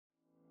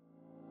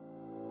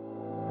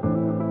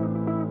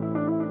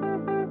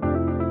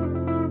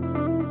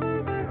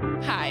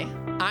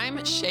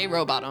I'm Shay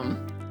Rowbottom.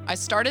 I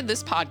started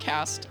this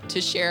podcast to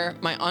share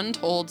my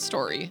untold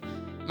story,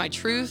 my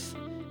truth,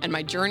 and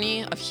my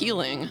journey of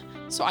healing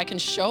so I can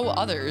show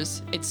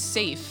others it's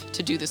safe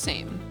to do the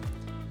same.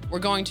 We're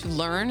going to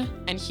learn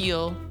and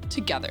heal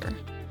together.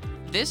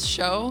 This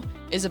show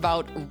is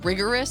about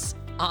rigorous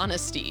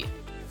honesty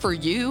for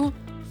you,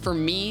 for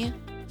me,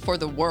 for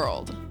the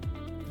world.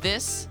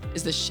 This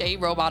is the Shay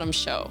Rowbottom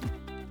Show,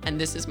 and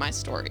this is my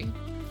story.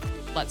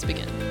 Let's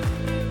begin.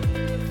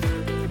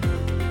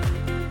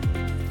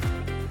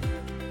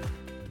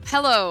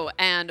 Hello,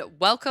 and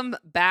welcome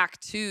back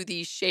to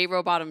the Shay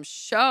Rowbottom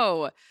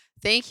Show.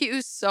 Thank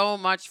you so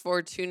much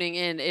for tuning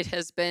in. It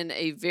has been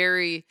a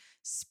very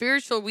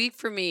spiritual week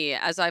for me.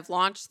 As I've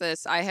launched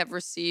this, I have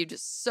received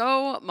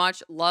so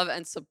much love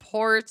and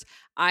support.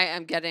 I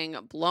am getting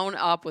blown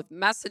up with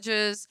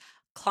messages,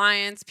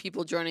 clients,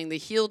 people joining the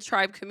Heal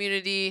Tribe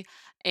community.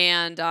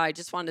 And I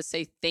just wanted to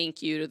say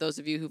thank you to those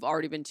of you who've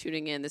already been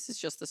tuning in. This is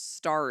just the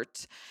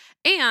start.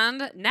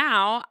 And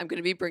now I'm going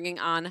to be bringing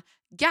on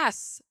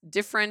guests,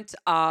 different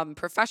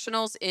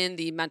professionals in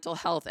the mental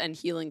health and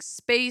healing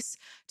space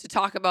to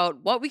talk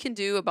about what we can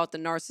do about the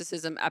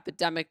narcissism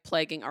epidemic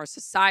plaguing our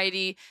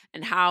society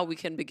and how we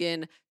can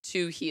begin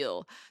to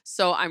heal.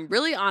 So I'm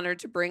really honored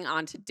to bring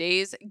on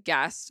today's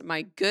guest,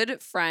 my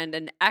good friend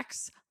and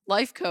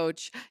ex-life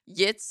coach,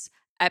 Yitz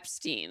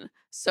Epstein.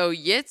 So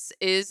Yitz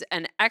is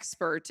an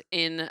expert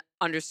in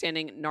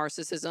understanding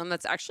narcissism.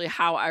 That's actually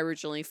how I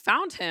originally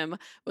found him,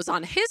 was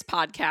on his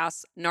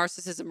podcast,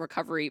 Narcissism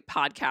Recovery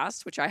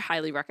Podcast, which I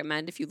highly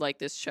recommend. If you like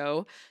this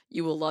show,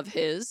 you will love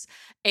his.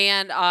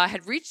 And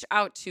had reached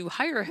out to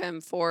hire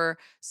him for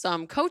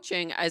some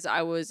coaching as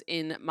I was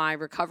in my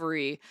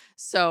recovery.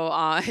 So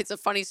it's a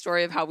funny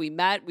story of how we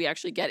met. We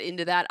actually get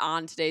into that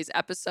on today's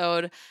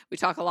episode. We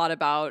talk a lot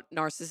about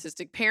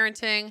narcissistic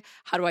parenting,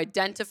 how to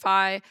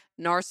identify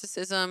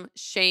narcissism,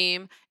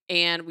 shame,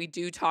 and we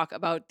do talk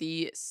about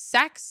the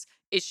sex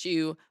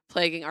issue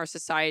plaguing our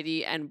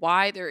society and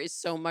why there is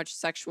so much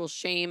sexual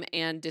shame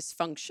and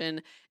dysfunction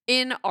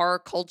in our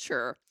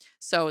culture.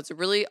 So it's a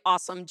really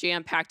awesome,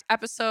 jam-packed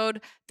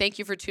episode. Thank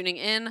you for tuning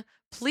in.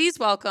 Please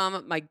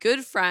welcome my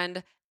good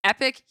friend,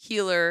 epic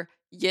healer,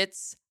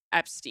 Yitz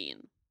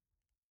Epstein.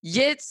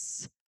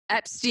 Yitz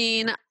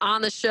Epstein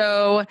on the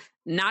show,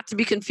 not to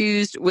be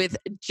confused with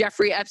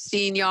Jeffrey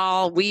Epstein,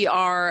 y'all. We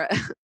are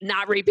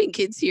not raping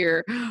kids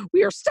here.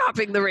 We are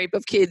stopping the rape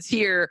of kids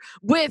here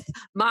with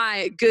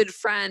my good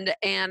friend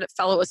and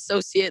fellow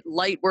associate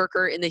light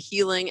worker in the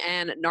healing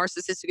and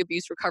narcissistic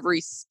abuse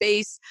recovery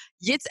space,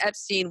 Yitz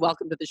Epstein.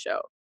 Welcome to the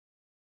show.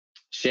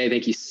 Shay,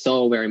 thank you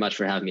so very much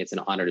for having me. It's an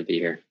honor to be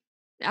here.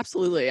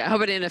 Absolutely. I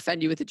hope I didn't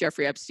offend you with the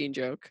Jeffrey Epstein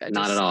joke.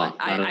 Not at all.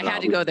 I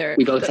had to go there.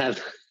 We both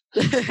have...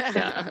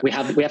 Yeah, we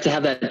have to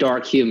have that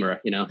dark humor,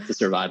 to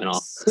survive and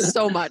all.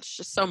 so much.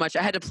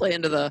 I had to play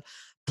into the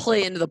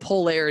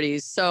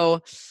polarities. So,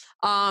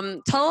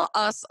 tell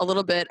us a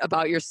little bit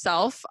about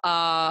yourself.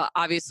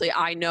 Obviously,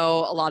 I know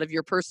a lot of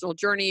your personal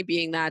journey,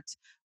 being that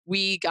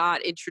we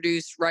got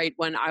introduced right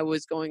when I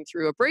was going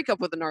through a breakup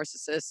with a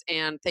narcissist,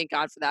 and thank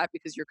God for that,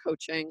 because your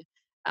coaching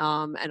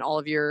and all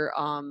of your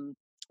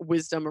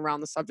wisdom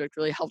around the subject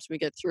really helped me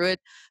get through it.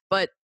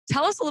 But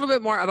tell us a little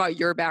bit more about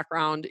your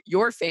background,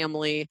 your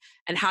family,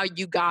 and how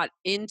you got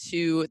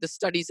into the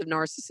studies of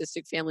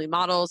narcissistic family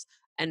models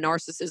and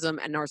narcissism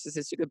and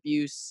narcissistic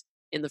abuse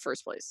in the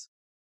first place.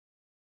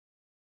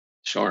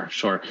 Sure.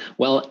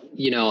 Well,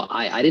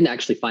 I didn't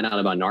actually find out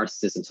about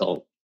narcissism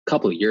until a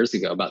couple of years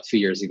ago, about 2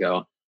 years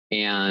ago.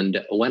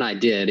 And when I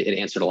did, it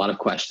answered a lot of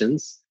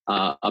questions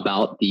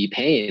about the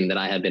pain that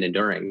I had been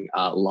enduring,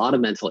 a lot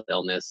of mental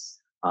illness,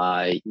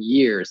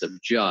 years of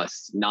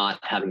just not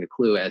having a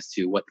clue as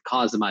to what the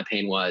cause of my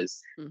pain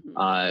was,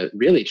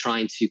 really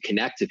trying to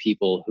connect to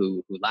people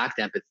who lacked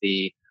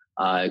empathy.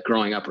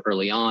 Growing up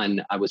early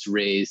on, I was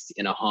raised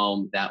in a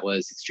home that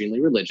was extremely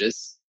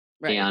religious,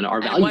 right. And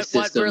our value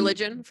system. What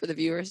religion for the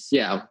viewers?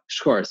 Yeah, of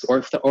course,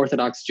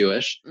 Orthodox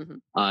Jewish.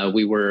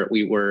 We were.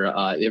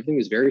 Everything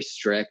was very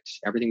strict.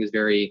 Everything was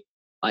very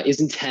is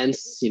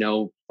intense.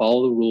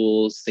 Follow the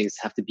rules. Things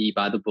have to be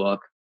by the book.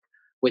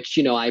 Which,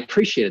 I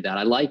appreciated that.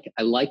 I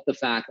like the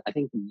fact, I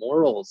think the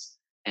morals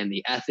and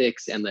the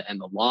ethics and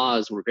the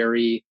laws were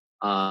very,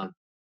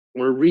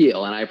 were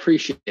real. And I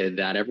appreciated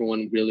that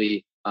everyone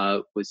really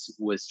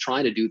was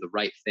trying to do the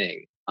right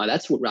thing.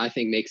 That's what I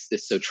think makes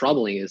this so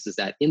troubling is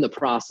that in the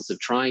process of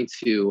trying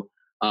to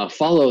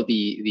follow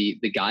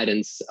the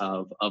guidance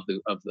of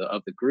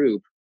the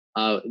group,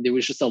 there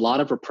was just a lot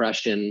of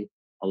repression,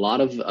 a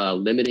lot of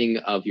limiting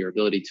of your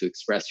ability to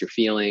express your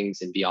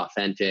feelings and be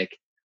authentic.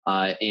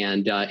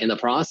 And in the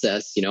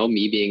process,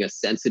 me being a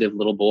sensitive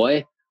little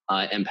boy,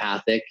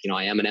 empathic,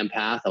 I am an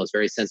empath. I was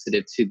very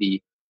sensitive to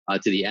the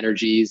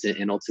energies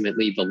and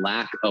ultimately the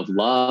lack of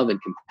love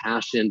and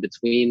compassion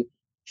between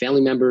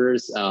family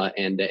members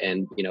and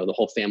the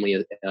whole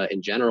family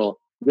in general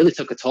really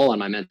took a toll on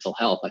my mental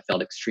health. I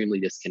felt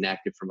extremely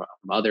disconnected from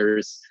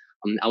others.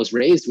 I was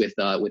raised with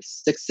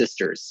 6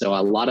 sisters, so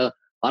a lot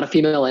of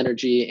female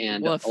energy,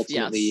 and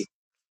ultimately,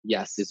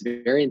 yes, it's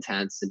very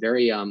intense and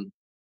very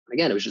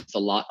again, it was just a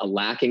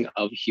lacking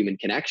of human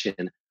connection,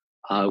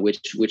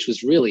 which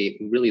was really,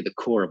 really the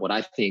core of what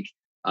I think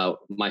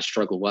my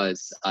struggle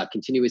was,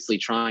 continuously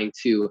trying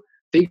to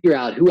figure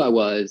out who I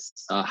was.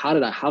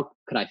 How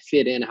could I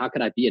fit in? How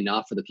could I be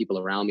enough for the people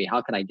around me?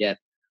 How could I get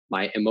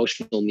my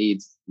emotional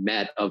needs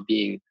met of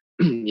being,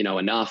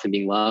 enough and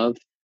being loved?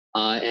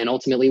 And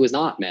ultimately was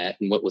not met.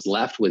 And what was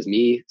left was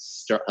me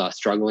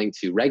struggling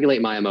to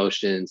regulate my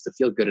emotions, to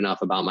feel good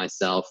enough about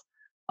myself.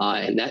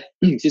 And that,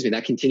 excuse me,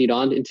 that continued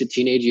on into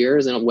teenage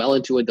years and well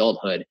into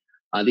adulthood.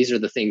 These are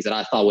the things that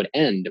I thought would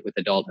end with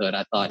adulthood.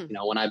 I thought,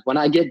 when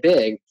I get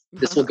big,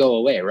 this will go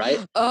away,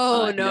 right?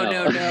 Oh, no,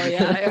 No. no, no.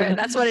 Yeah.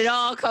 That's when it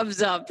all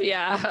comes up.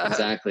 Yeah.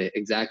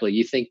 Exactly.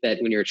 You think that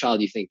when you're a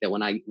child, you think that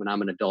when I'm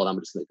an adult, I'm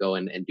just going to go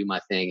and do my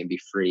thing and be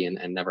free and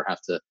never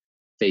have to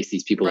face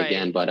these people Right.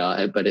 again. But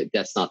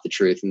that's not the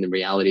truth. And the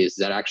reality is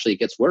that actually it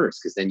gets worse,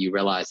 because then you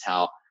realize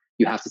how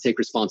you have to take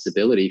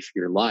responsibility for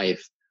your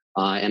life.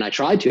 And I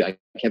tried to. I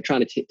kept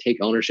trying to take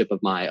ownership of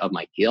my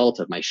guilt,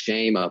 of my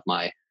shame, of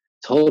my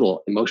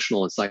total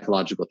emotional and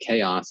psychological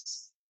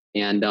chaos.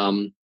 And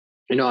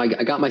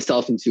I got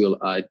myself into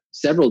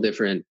several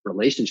different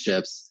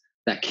relationships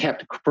that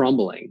kept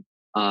crumbling,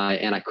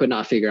 and I could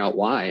not figure out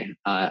why.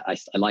 I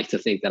like to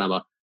think that I'm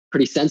a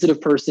pretty sensitive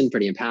person,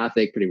 pretty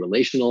empathic, pretty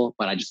relational,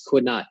 but I just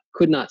could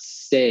not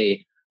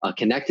stay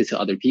connected to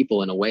other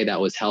people in a way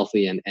that was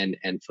healthy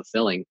and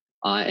fulfilling.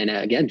 And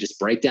again, just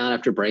breakdown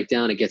after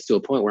breakdown, it gets to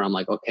a point where I'm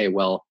like, okay,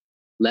 well,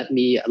 let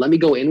me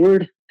go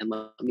inward and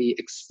let me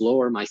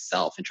explore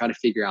myself and try to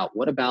figure out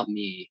what about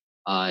me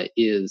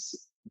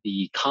is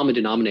the common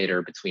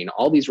denominator between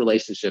all these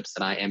relationships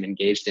that I am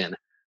engaged in.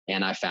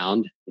 And I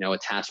found,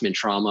 attachment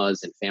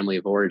traumas and family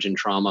of origin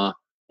trauma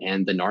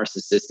and the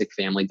narcissistic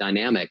family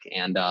dynamic.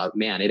 And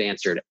man, it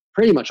answered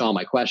pretty much all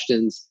my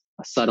questions.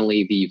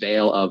 Suddenly, the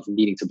veil of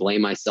needing to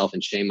blame myself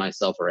and shame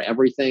myself for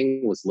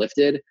everything was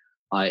lifted.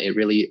 It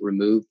really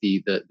removed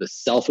the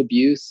self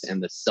abuse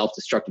and the self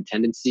destructive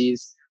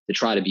tendencies to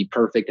try to be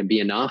perfect and be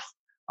enough.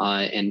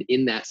 And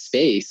in that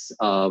space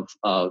of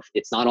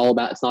it's not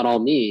all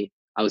me,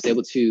 I was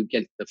able to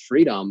get the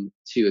freedom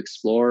to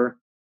explore.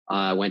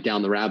 Went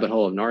down the rabbit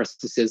hole of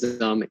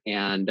narcissism,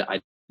 and I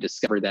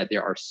discovered that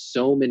there are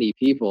so many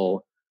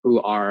people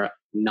who are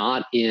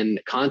not in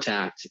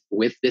contact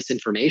with this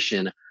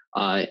information.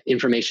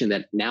 Information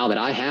that now that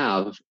I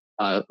have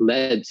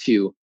led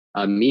to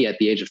me at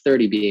the age of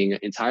 30 being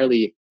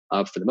entirely,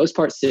 for the most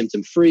part,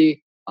 symptom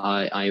free.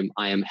 I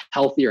am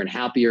healthier and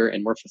happier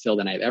and more fulfilled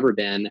than I've ever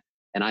been.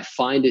 And I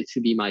find it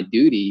to be my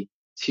duty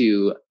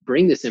to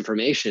bring this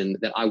information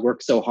that I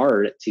work so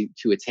hard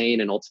to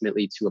attain and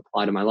ultimately to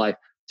apply to my life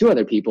to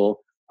other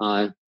people,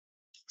 so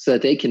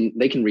that they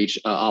can reach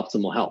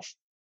optimal health.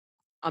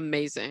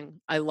 Amazing.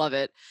 I love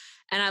it.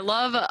 And I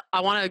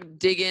want to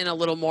dig in a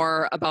little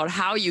more about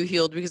how you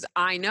healed, because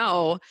I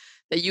know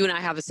that you and I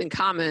have this in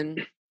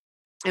common.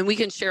 And we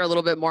can share a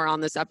little bit more on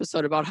this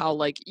episode about how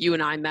like you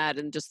and I met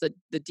and just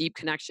the deep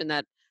connection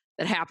that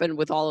happened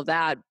with all of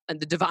that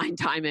and the divine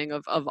timing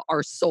of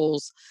our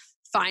souls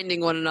finding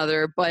one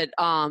another. But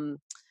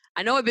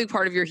I know a big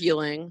part of your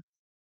healing,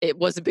 it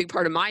was a big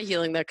part of my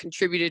healing that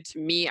contributed to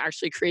me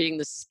actually creating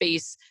the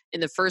space in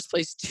the first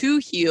place to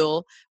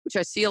heal, which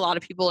I see a lot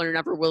of people are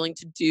never willing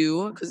to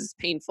do because it's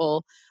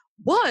painful,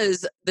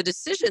 was the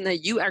decision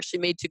that you actually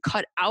made to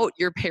cut out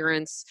your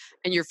parents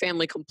and your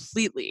family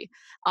completely.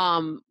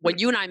 When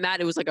you and I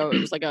met, it was like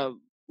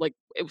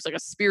a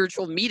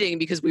spiritual meeting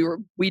because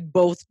we'd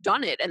both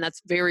done it, and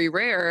that's very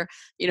rare.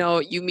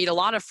 You meet a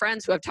lot of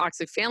friends who have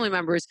toxic family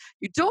members.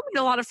 You don't meet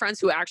a lot of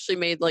friends who actually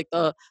made like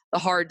the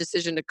hard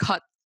decision to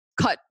cut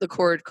the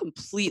cord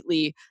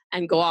completely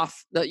and go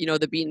off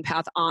the beaten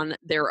path on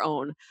their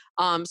own.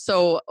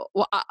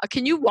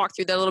 Can you walk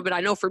through that a little bit?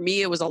 I know for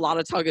me it was a lot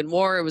of tug and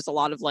war. It was a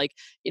lot of like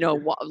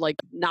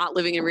not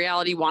living in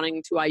reality,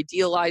 wanting to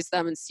idealize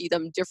them and see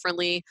them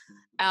differently.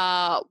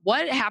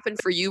 What happened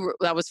for you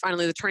that was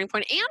finally the turning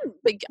point? And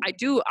like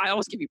I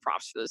always give you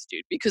props for this,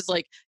 dude, because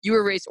like you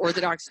were raised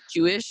Orthodox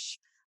Jewish.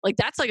 Like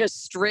that's like a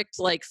strict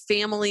like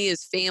family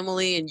is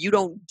family and you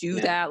don't do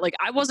that. Like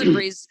I wasn't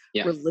raised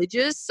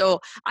religious. So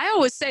I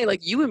always say like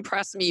you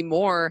impress me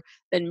more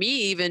than me,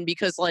 even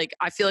because like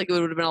I feel like it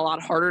would have been a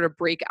lot harder to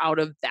break out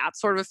of that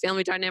sort of a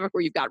family dynamic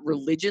where you've got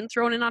religion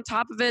thrown in on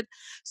top of it.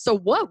 So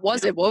what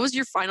was it? What was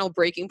your final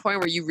breaking point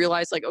where you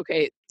realized like,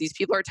 okay, these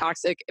people are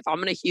toxic. If I'm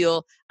going to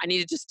heal, I need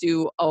to just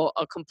do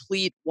a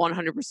complete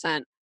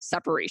 100%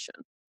 separation.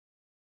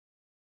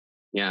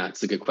 Yeah,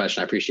 it's a good question.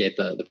 I appreciate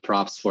the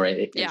props for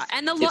it. It's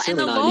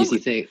certainly not an easy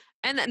thing.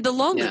 And the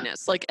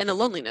loneliness, like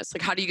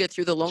how do you get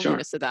through the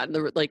loneliness Sure. of that? And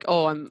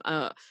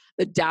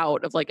the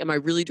doubt of like, am I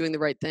really doing the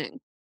right thing?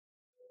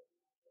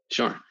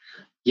 Sure.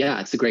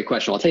 Yeah, it's a great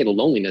question. I'll tell you, the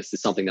loneliness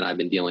is something that I've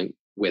been dealing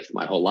with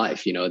my whole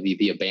life.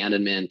 The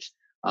abandonment,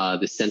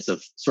 the sense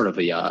of sort of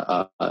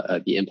the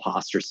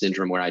imposter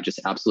syndrome, where I just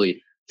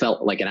absolutely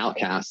felt like an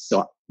outcast.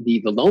 So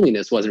the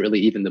loneliness wasn't really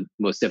even the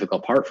most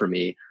difficult part for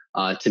me.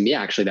 To me,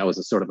 actually, that was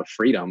a sort of a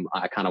freedom.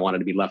 I kind of wanted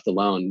to be left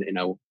alone,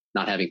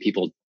 not having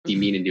people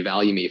demean and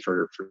devalue me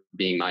for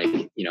being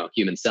my,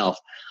 human self.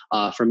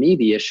 For me,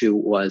 the issue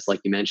was, like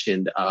you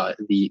mentioned,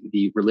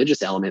 the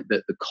religious element,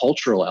 the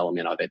cultural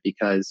element of it,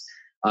 because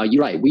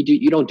you're right.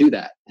 You don't do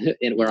that.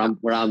 And where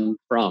I'm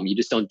from, you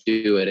just don't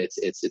do it.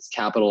 It's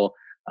capital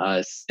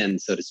sin,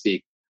 so to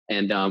speak.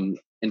 And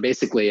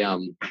basically,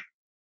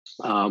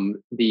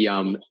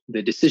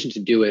 the decision to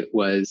do it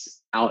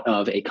was out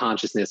of a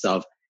consciousness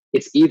of,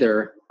 it's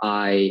either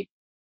I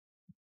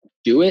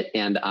do it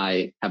and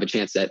I have a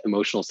chance at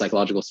emotional,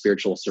 psychological,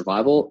 spiritual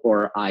survival,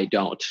 or I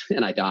don't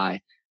and I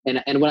die.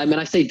 And when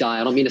I say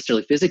die, I don't mean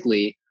necessarily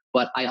physically,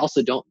 but I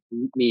also don't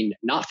mean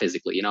not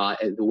physically.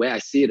 The way I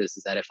see it is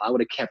that if I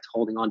would have kept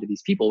holding on to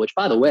these people, which,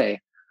 by the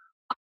way,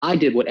 I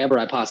did whatever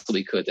I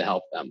possibly could to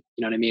help them.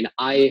 You know what I mean?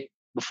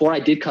 Before I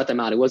did cut them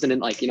out, it wasn't in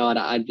like,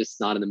 I'm just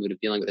not in the mood of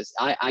dealing with this.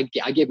 I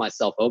gave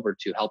myself over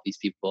to help these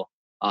people.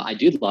 I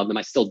do love them.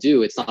 I still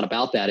do. It's not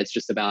about that. It's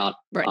just about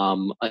right.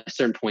 A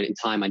certain point in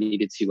time, I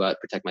needed to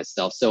protect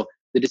myself. So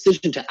the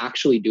decision to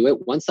actually do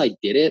it, once I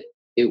did it,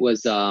 it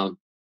was like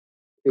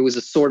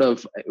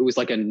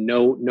a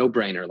no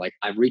brainer. Like,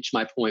 I've reached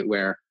my point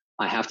where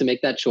I have to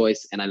make that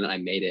choice, and I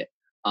made it.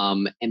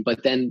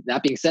 But then,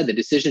 that being said, the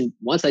decision,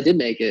 once I did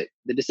make it,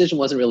 the decision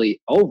wasn't really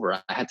over.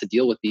 I had to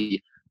deal with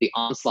the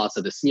onslaughts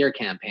of the smear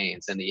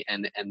campaigns and the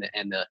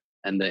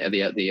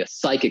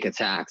psychic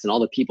attacks and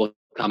all the people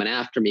coming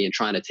after me and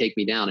trying to take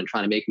me down and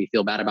trying to make me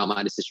feel bad about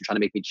my decision, trying to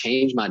make me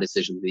change my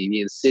decision, the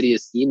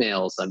insidious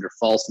emails under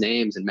false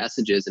names and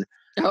messages, and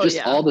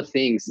all the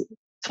things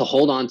to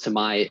hold on to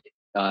my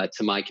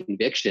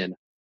conviction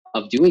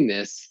of doing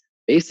this.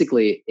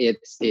 Basically, it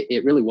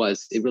really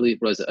was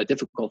a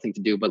difficult thing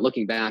to do, but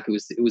looking back, it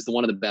was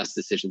one of the best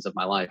decisions of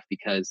my life,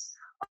 because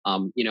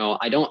I'm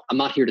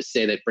not here to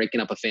say that breaking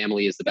up a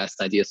family is the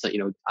best idea. So,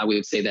 I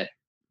would say that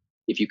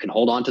if you can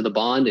hold on to the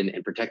bond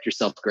and protect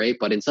yourself, great.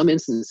 But in some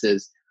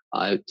instances,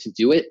 to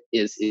do it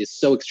is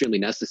so extremely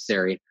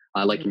necessary,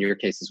 like in your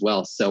case as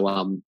well. So,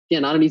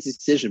 not an easy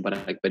decision, but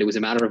it was a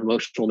matter of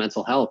emotional,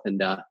 mental health, and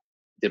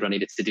did what I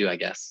needed to do, I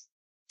guess.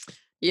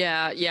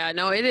 Yeah,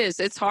 no, it is.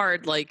 It's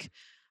hard. Like,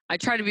 I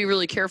try to be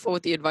really careful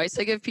with the advice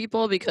I give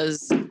people,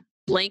 because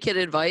blanket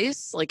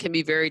advice can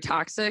be very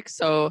toxic.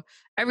 So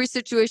every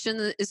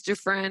situation is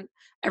different.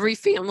 Every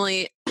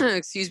family,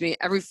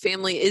 every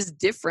family is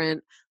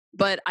different.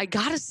 But I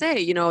gotta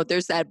say,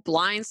 there's that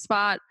blind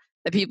spot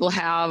that people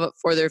have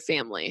for their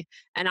family.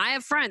 And I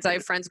have friends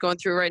going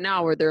through right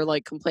now where they're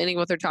complaining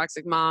about their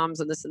toxic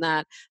moms and this and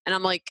that. And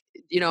I'm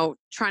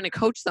trying to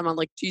coach them. I'm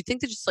like, do you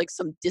think that just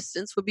some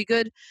distance would be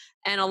good?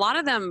 And a lot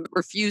of them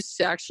refuse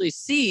to actually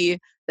see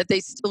that they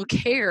still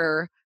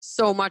care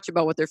so much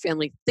about what their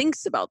family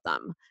thinks about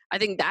them. I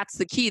think that's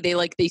the key.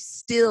 They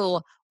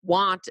still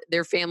want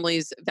their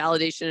family's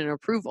validation and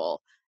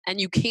approval. And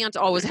you can't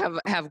always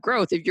have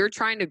growth. If you're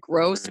trying to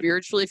grow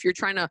spiritually, if you're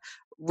trying to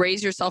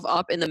raise yourself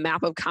up in the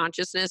map of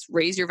consciousness,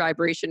 raise your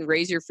vibration,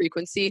 raise your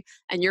frequency,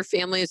 and your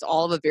family is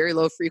all of a very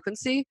low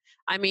frequency,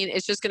 I mean,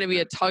 it's just going to be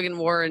a tug and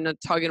war and a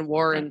tug and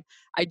war. And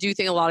I do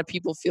think a lot of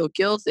people feel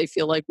guilt. They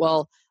feel like,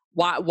 well,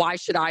 why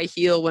should I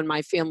heal when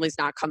my family's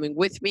not coming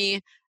with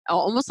me?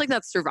 Almost like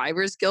that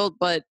survivor's guilt.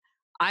 But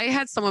I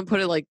had someone put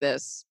it like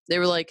this. They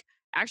were like,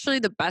 actually,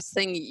 the best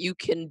thing you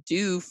can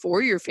do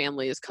for your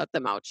family is cut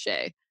them out,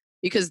 Shay,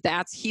 because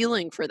that's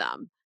healing for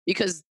them.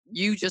 Because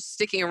you just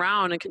sticking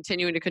around and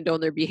continuing to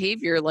condone their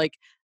behavior,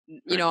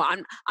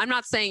 I'm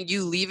not saying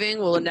you leaving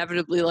will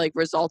inevitably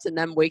result in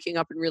them waking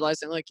up and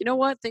realizing you know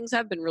what, things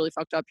have been really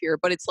fucked up here.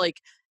 But it's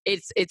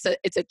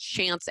it's a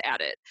chance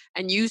at it.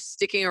 And you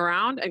sticking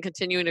around and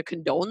continuing to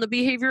condone the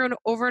behavior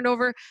over and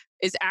over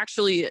is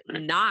actually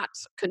not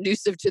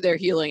conducive to their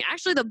healing.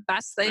 Actually, the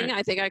best thing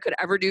I think I could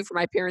ever do for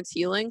my parents'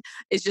 healing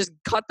is just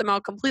cut them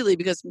out completely,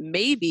 because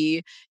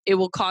maybe it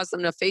will cause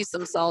them to face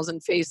themselves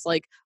and face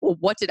well,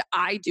 what did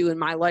I do in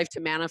my life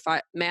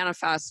to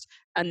manifest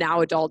a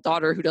now adult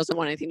daughter who doesn't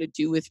want anything to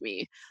do with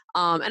me?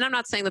 And I'm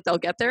not saying that they'll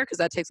get there, because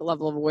that takes a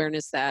level of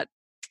awareness that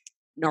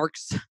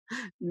narcs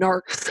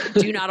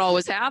do not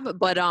always have.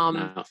 But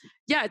No.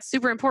 yeah, it's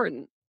super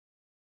important.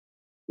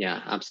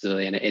 Yeah,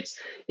 absolutely. And it's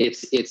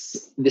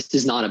this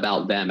is not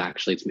about them.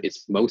 Actually,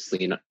 it's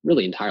mostly and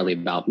really entirely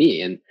about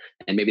me. And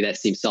maybe that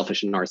seems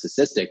selfish and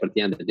narcissistic, but at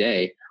the end of the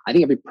day, I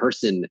think every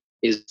person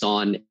is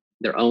on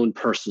their own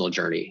personal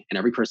journey, and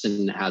every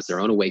person has their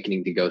own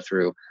awakening to go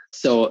through.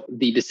 So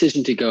the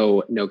decision to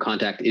go no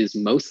contact is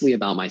mostly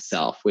about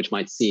myself, which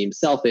might seem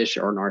selfish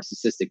or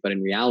narcissistic, but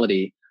in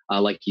reality,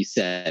 like you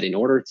said, in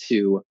order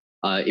to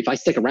if I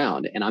stick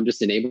around and I'm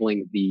just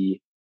enabling the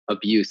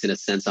abuse, in a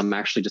sense, I'm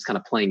actually just kind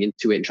of playing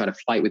into it and try to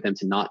fight with them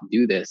to not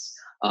do this.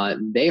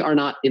 They are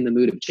not in the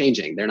mood of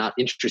changing. They're not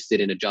interested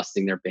in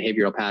adjusting their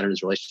behavioral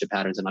patterns, relationship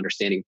patterns, and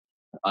understanding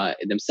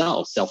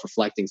themselves,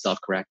 self-reflecting,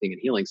 self-correcting,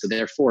 and healing. So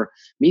therefore,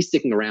 me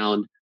sticking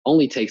around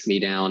only takes me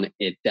down.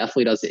 It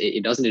definitely does.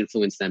 It doesn't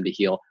influence them to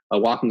heal. By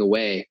walking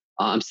away,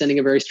 I'm sending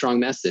a very strong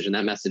message, and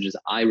that message is: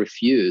 I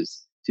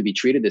refuse to be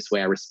treated this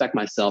way. I respect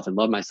myself and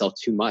love myself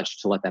too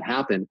much to let that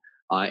happen.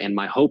 and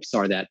my hopes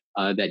are that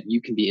that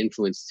you can be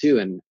influenced too,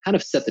 and kind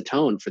of set the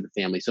tone for the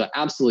family. So it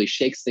absolutely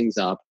shakes things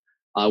up,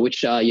 which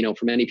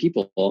for many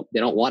people, they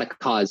don't want to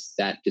cause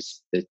that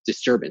the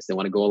disturbance. They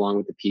want to go along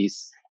with the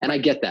peace, and I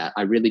get that.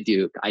 I really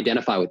do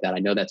identify with that. I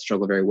know that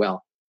struggle very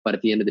well. But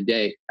at the end of the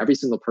day, every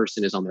single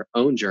person is on their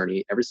own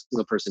journey. Every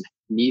single person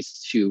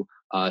needs to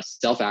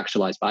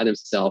self-actualize by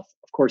themselves,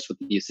 of course, with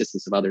the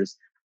assistance of others.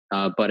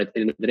 But at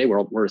the end of the day,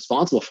 we're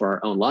responsible for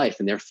our own life.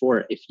 And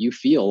therefore, if you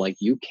feel like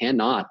you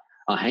cannot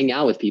hang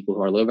out with people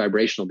who are low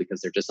vibrational because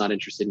they're just not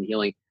interested in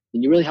healing,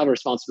 then you really have a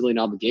responsibility and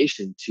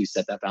obligation to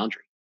set that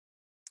boundary.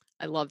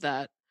 I love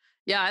that.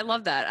 Yeah, I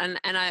love that.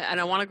 And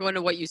I want to go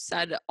into what you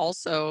said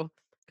also,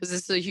 because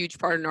this is a huge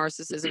part of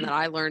narcissism that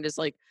I learned is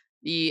like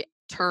the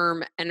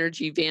term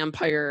energy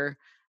vampire.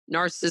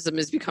 Narcissism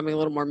is becoming a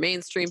little more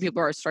mainstream.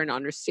 People are starting to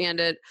understand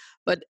it,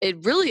 but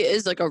it really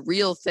is like a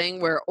real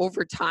thing where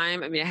over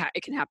time, I mean,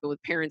 it can happen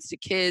with parents to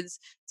kids.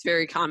 It's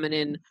very common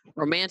in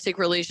romantic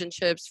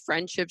relationships,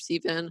 friendships,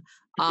 even,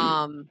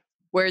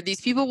 where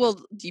these people will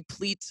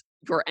deplete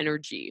your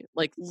energy,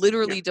 like Yeah.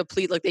 literally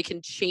deplete, like they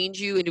can change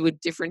you into a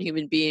different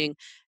human being.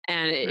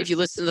 And if Right. you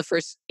listen to the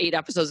first 8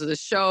 episodes of the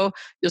show,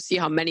 you'll see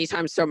how many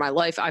times throughout my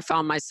life I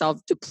found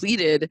myself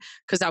depleted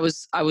because I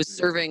was Right.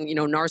 serving,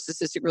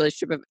 narcissistic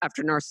relationship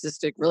after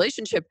narcissistic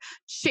relationship,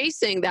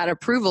 chasing that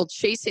approval,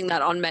 chasing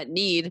that unmet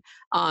need,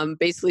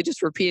 basically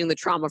just repeating the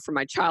trauma from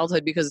my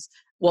childhood because,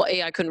 well,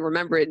 A, I couldn't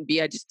remember it, and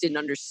B, I just didn't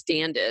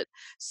understand it.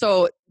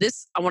 So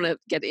this, I want to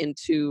get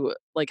into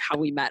like how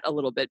we met a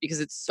little bit because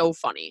it's so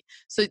funny.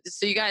 So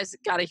you guys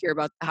got to hear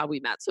about how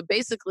we met. So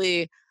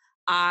basically,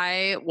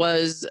 I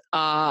was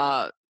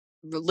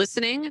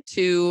listening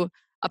to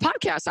a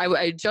podcast.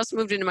 I just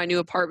moved into my new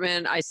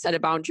apartment. I set a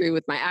boundary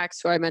with my ex,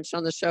 who I mentioned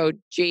on the show,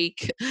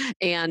 Jake,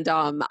 and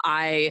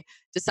I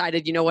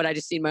decided, you know what, I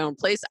just need my own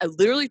place. I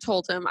literally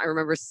told him. I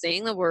remember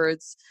saying the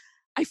words,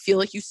 I feel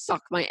like you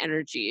suck my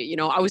energy.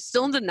 I was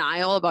still in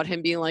denial about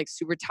him being like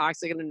super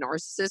toxic and a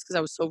narcissist because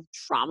I was so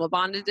trauma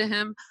bonded to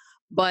him.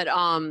 But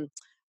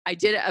I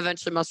did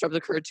eventually muster up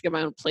the courage to get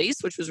my own place,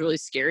 which was really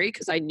scary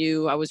because I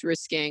knew I was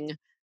risking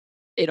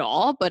it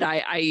all. But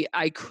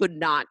I could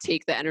not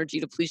take the energy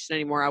depletion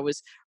anymore. I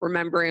was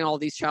remembering all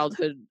these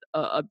childhood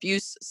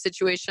abuse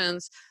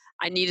situations.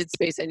 I needed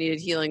space. I needed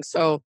healing.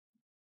 So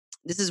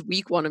this is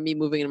week one of me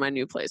moving into my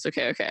new place.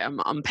 Okay. I'm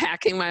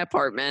unpacking my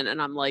apartment,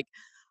 and I'm like,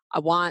 I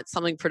want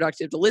something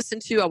productive to listen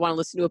to. I want to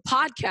listen to a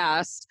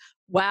podcast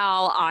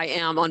while I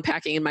am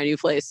unpacking in my new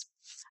place.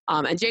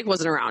 And Jake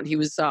wasn't around. It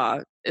was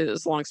a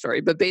long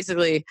story, but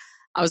basically,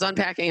 I was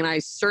unpacking and I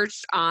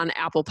searched on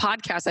Apple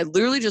Podcasts. I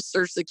literally just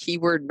searched the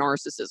keyword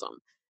narcissism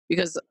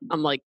because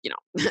I'm like,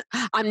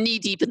 I'm knee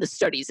deep in the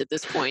studies at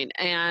this point.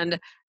 And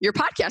your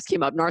podcast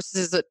came up.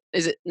 Narcissism,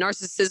 is it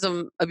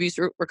Narcissism Abuse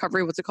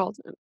Recovery? What's it called?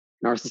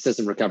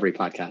 Narcissism Recovery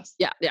Podcast.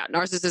 Yeah,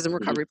 Narcissism Mhm.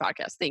 Recovery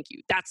Podcast. Thank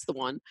you. That's the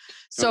one.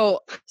 Oh.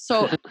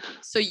 So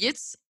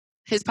Yitz,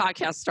 his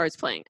podcast starts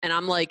playing, and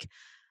I'm like,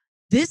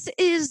 this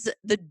is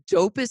the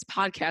dopest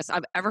podcast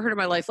I've ever heard in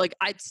my life. Like,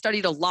 I'd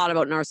studied a lot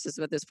about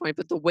narcissism at this point,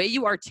 but the way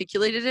you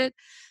articulated it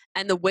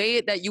and the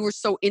way that you were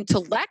so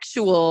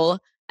intellectual,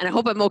 and I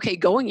hope I'm okay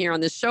going here on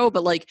this show,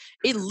 but like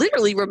it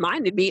literally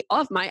reminded me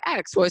of my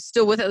ex who I was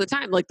still with at the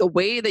time. Like the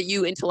way that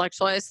you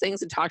intellectualized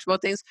things and talked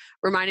about things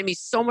reminded me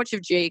so much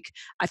of Jake.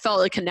 I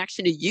felt a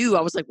connection to you.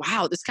 I was like,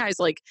 wow, this guy's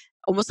like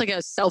almost like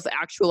a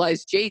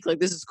self-actualized Jake. Like,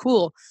 this is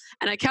cool.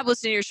 And I kept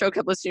listening to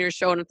your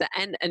show. And at the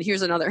end, and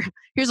here's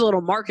a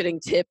little marketing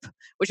tip,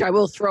 which I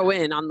will throw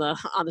in on the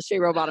Shay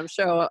Rowbottom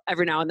show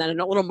every now and then, and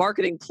a little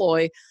marketing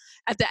ploy.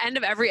 At the end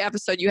of every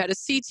episode, you had a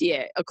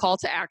CTA, a call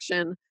to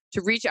action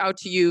to reach out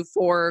to you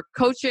for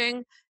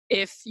coaching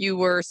if you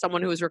were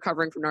someone who was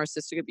recovering from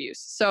narcissistic abuse.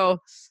 So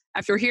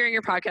after hearing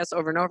your podcast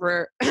over and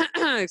over,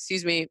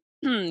 excuse me,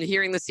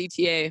 hearing the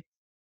CTA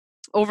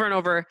over and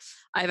over,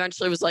 I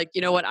eventually was like,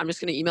 you know what, I'm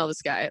just going to email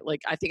this guy.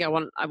 Like, I think I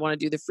want to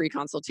do the free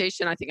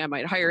consultation. I think I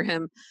might hire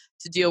him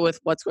to deal with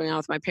what's going on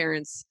with my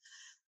parents.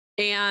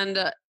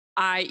 And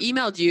I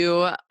emailed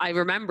you. I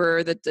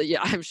remember that. Yeah,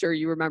 I'm sure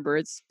you remember.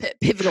 It's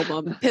pivotal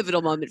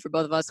moment for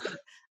both of us. But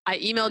I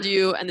emailed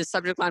you, and the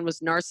subject line was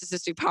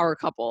 "narcissistic power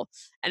couple,"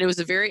 and it was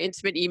a very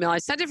intimate email. I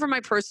sent it from my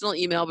personal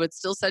email, but it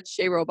still said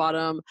Shay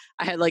Rowbottom.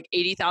 I had like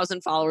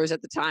 80,000 followers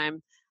at the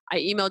time. I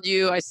emailed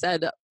you. I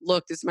said,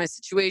 "Look, this is my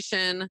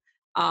situation.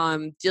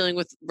 Dealing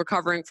with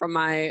recovering from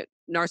my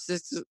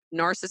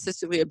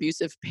narcissistically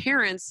abusive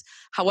parents.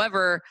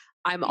 However,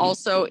 I'm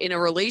also in a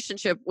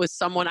relationship with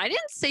someone. I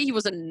didn't say he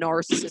was a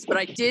narcissist, but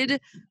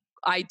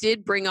I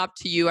did bring up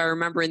to you. I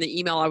remember in the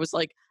email, I was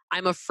like,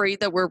 I'm afraid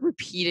that we're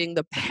repeating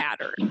the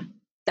pattern.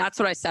 That's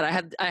what I said.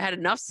 I had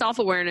enough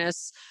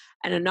self-awareness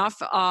and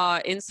enough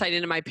insight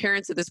into my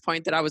parents at this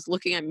point that I was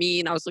looking at me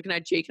and I was looking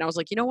at Jake and I was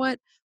like, you know what?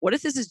 What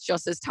if this is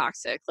just as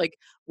toxic? Like,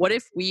 what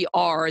if we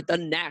are the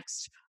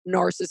next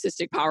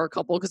narcissistic power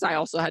couple? Because I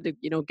also had to,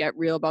 get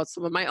real about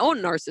some of my own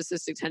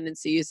narcissistic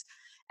tendencies.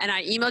 And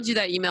I emailed you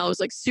that email. It was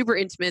like super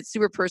intimate,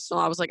 super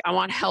personal. I was like, I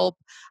want help.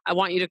 I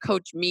want you to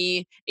coach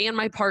me and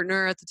my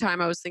partner at the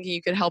time. I was thinking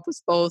you could help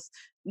us both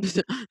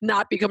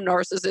not become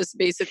narcissists,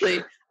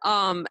 basically.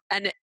 And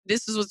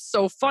this is what's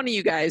so funny,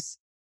 you guys,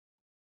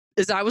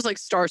 is I was like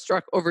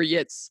starstruck over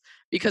Yitz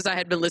because I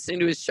had been listening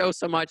to his show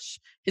so much.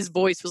 His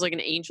voice was like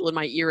an angel in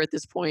my ear at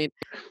this point.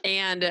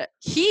 And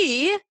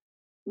he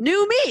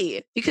knew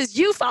me because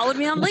you followed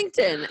me on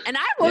LinkedIn. And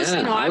I was,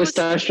 I was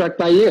starstruck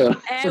by you.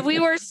 And we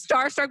were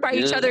starstruck by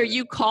each other.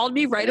 You called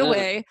me right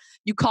away.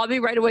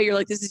 You're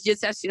like, this is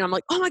Yitz Epstein. I'm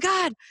like, oh my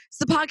God, it's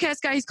the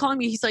podcast guy. He's calling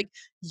me. He's like,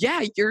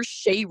 yeah, you're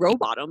Shay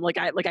Rowbottom.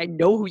 I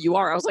know who you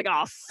are. I was like,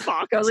 oh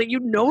fuck. I was like, you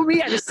know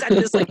me? I just sent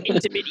this like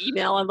intimate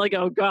email. I'm like,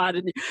 oh God.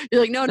 And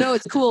you're like, no,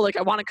 it's cool. Like,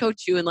 I want to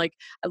coach you. And like,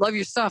 I love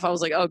your stuff. I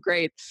was like, oh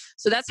great.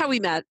 So that's how we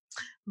met.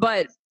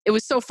 But it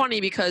was so funny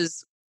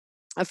because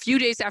a few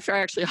days after I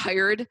actually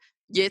hired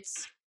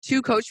Yitz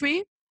to coach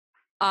me,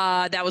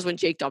 that was when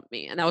Jake dumped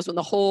me. And that was when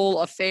the whole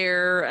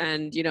affair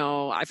and,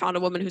 I found a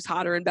woman who's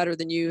hotter and better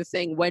than you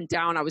thing went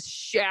down. I was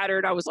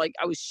shattered. I was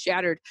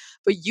shattered.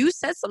 But you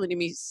said something to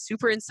me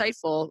super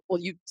insightful. Well,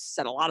 you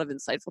said a lot of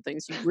insightful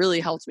things. You really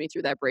helped me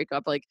through that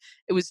breakup. Like,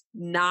 it was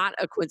not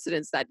a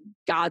coincidence that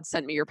God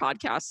sent me your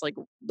podcast like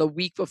the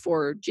week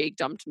before Jake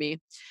dumped me.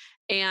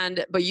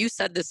 But you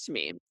said this to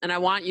me, and I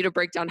want you to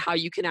break down how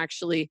you can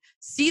actually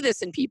see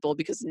this in people,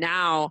 because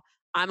now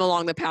I'm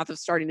along the path of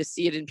starting to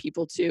see it in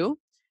people too.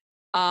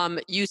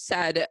 You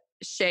said,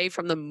 Shay,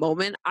 from the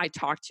moment I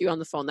talked to you on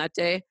the phone that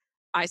day,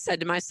 I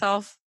said to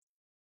myself,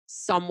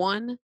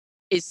 someone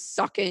is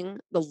sucking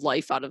the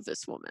life out of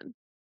this woman.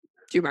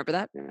 Do you remember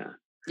that?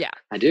 Yeah.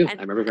 I do. I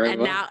remember very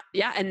well.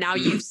 Now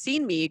you've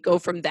seen me go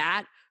from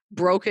that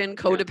broken,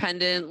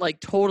 codependent, like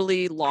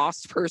totally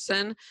lost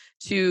person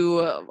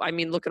to,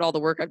 look at all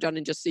the work I've done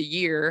in just a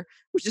year,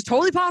 which is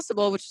totally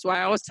possible, which is why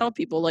I always tell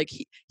people like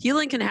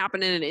healing can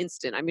happen in an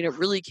instant. It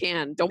really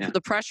can. Don't put the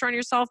pressure on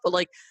yourself, but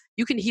like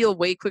you can heal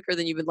way quicker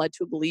than you've been led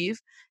to believe.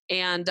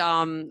 And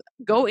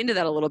go into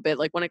that a little bit.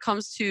 Like when it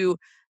comes to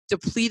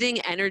depleting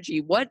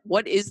energy, what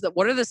are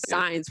the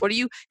signs?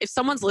 If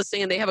someone's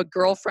listening and they have a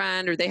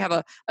girlfriend or they have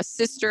a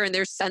sister and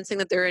they're sensing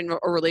that they're in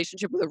a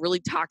relationship with a really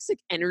toxic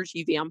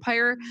energy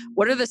vampire,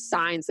 what are the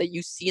signs that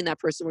you see in that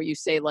person where you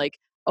say like,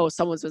 oh,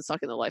 someone's been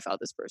sucking the life out of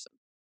this person?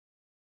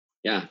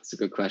 Yeah, it's a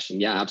good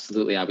question. Yeah,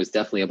 absolutely. I was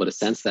definitely able to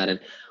sense that.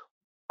 And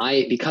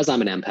because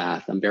I'm an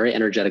empath, I'm very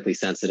energetically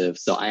sensitive.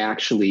 So I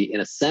actually, in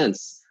a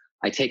sense,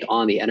 I take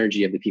on the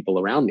energy of the people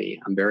around me.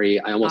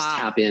 I almost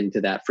tap into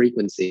that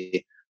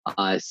frequency.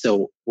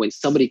 So when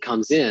somebody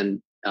comes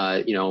in,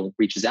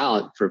 reaches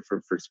out for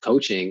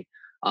coaching,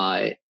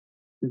 I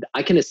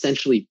can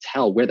essentially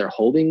tell where they're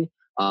holding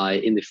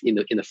in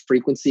the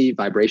frequency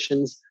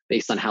vibrations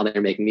based on how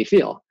they're making me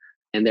feel.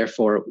 And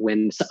therefore,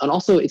 and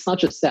also it's not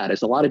just that.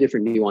 There's a lot of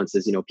different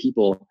nuances.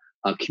 People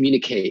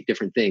communicate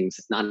different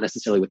things, not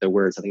necessarily with their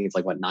words. I think it's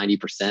like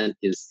 90%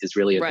 is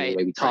really the way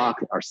we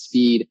talk, our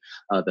speed,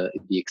 the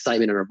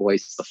excitement in our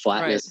voice, the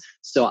flatness. Right.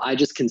 So I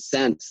just can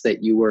sense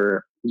that you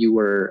were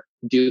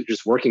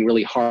just working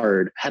really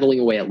hard, pedaling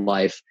away at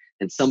life,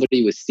 and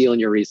somebody was stealing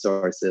your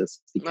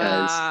resources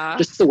because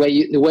just the way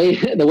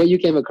you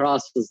came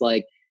across was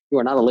like, you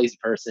are not a lazy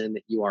person.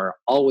 You are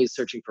always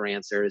searching for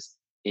answers.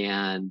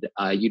 And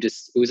it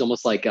was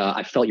almost like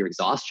I felt your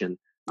exhaustion.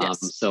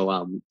 Yes.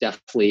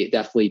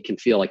 Definitely can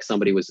feel like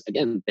somebody was,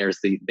 again, there's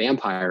the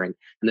vampiring.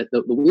 And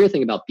the weird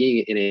thing about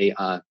being in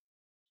a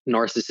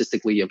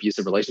narcissistically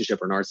abusive relationship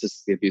or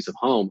narcissistically abusive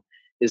home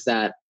is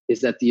that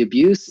the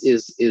abuse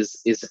is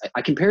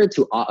I compare it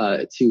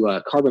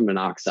to carbon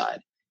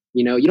monoxide.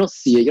 You don't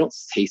see it, you don't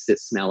taste it,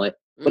 smell it,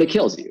 but it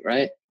kills you,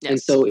 right? Yes. And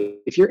so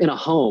if you're in a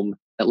home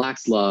that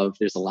lacks love,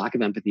 there's a lack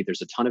of empathy,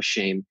 there's a ton of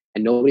shame,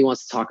 and nobody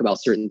wants to talk about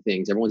certain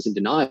things, everyone's in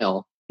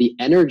denial, the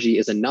energy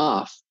is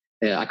enough.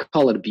 I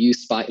call it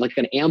abuse by, like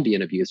an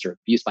ambient abuse, or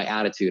abuse by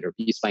attitude, or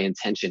abuse by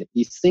intention.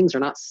 These things are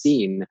not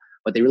seen,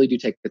 but they really do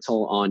take a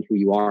toll on who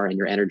you are and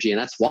your energy. And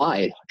that's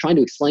why trying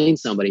to explain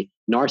somebody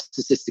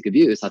narcissistic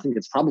abuse, I think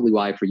it's probably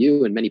why for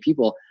you and many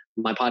people,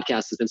 my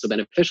podcast has been so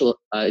beneficial.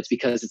 It's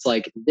because it's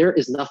like, there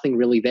is nothing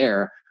really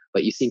there,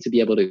 but you seem to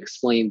be able to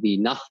explain the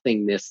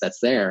nothingness that's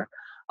there.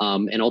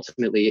 And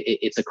ultimately,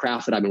 it's a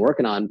craft that I've been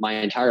working on my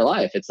entire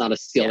life. It's not a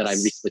skill that I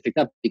recently picked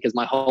up, because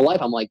my whole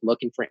life I'm like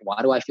looking for,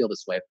 why do I feel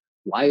this way?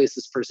 Why is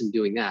this person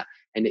doing that?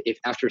 And if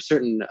after a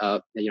certain,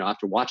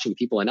 after watching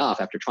people enough,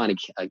 after trying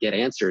to get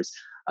answers,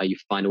 you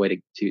find a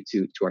way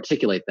to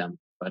articulate them.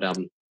 But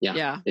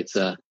it's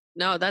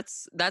no,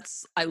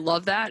 that's I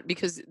love that,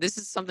 because this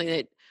is something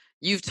that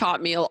you've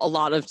taught me a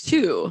lot of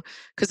too,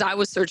 because I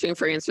was searching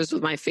for answers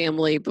with my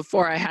family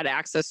before I had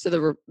access to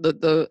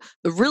the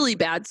really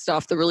bad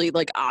stuff, the really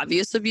like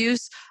obvious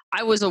abuse.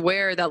 I was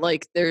aware that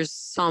like there's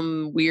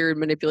some weird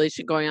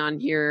manipulation going on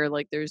here.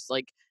 Like there's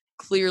like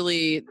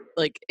clearly,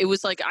 like it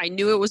was like I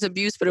knew it was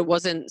abuse, but it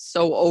wasn't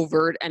so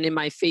overt and in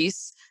my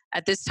face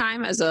at this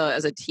time as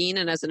a teen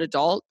and as an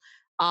adult.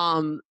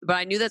 But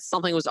I knew that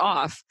something was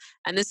off.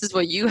 And this is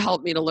what you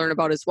helped me to learn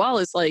about as well,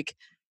 is like,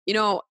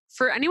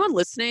 for anyone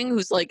listening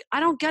who's like, I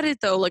don't get it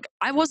though. Like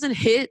I wasn't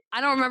hit.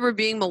 I don't remember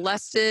being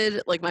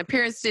molested. Like my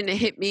parents didn't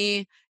hit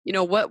me.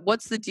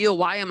 What's the deal?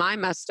 Why am I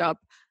messed up?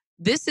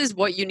 this is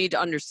what you need to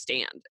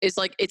understand. It's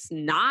like, it's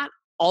not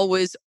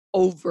always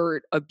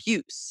overt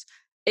abuse.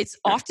 It's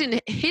often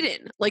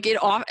hidden. Like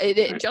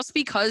just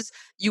because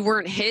you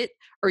weren't hit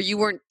or you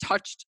weren't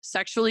touched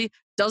sexually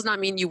does not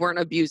mean you weren't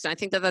abused. And I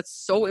think that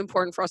that's so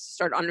important for us to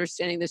start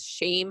understanding this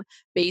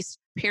shame-based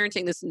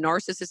parenting, this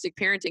narcissistic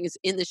parenting is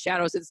in the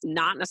shadows. It's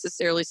not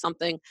necessarily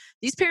something,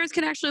 these parents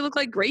can actually look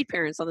like great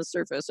parents on the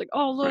surface. Like,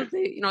 oh, look,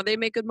 they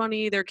make good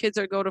money. Their kids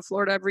are go to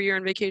Florida every year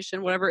on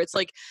vacation, whatever. It's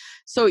like,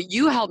 so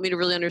you helped me to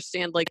really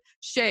understand, like,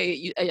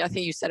 Shay, I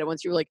think you said it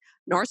once, you were like,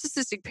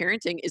 narcissistic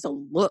parenting is a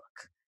look.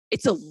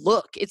 It's a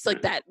look. It's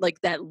like that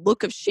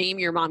look of shame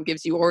your mom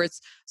gives you, or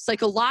it's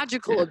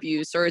psychological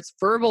abuse, or it's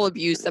verbal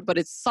abuse, but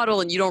it's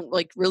subtle and you don't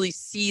like really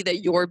see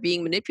that you're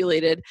being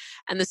manipulated.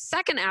 And the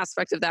second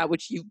aspect of that,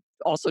 which you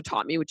also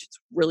taught me, which has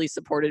really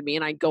supported me,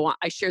 and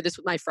I share this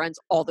with my friends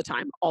all the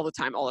time.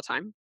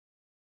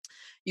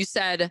 You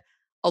said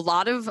a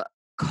lot of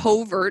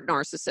covert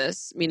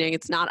narcissists, meaning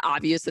it's not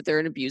obvious that they're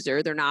an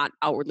abuser. They're not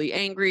outwardly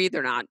angry.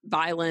 They're not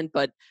violent,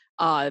 but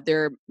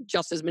they're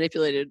just as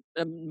manipulative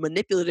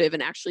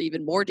and actually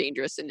even more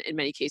dangerous in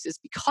many cases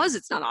because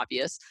it's not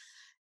obvious.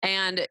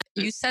 And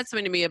you said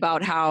something to me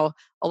about how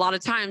a lot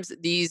of times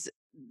this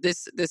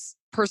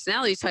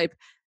personality type,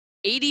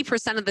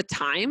 80% of the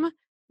time,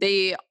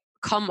 they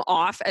come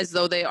off as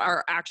though they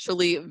are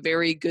actually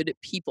very good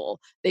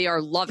people. They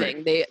are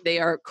loving. They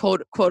are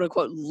quote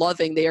unquote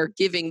loving. They are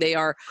giving. They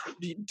are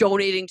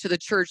donating to the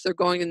church. They're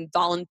going and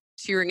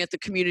volunteering at the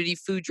community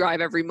food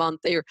drive every month.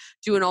 They are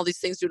doing all these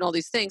things.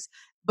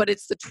 But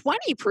it's the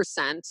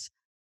 20%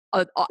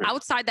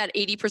 outside that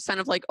 80%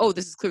 of like, oh,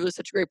 this is clearly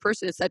such a great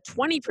person. It's that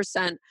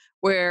 20%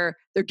 where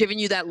they're giving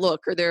you that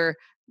look, or they're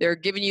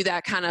giving you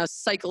that kind of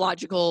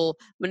psychological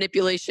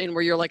manipulation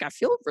where you're like, I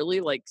feel really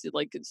like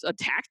it's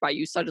attacked by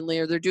you suddenly,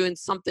 or they're doing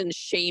something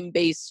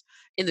shame-based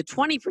in the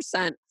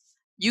 20%.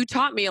 You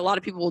taught me a lot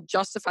of people will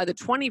justify the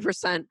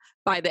 20%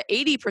 by the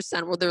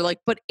 80% where they're like,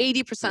 but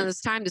 80% of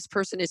this time, this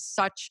person is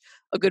such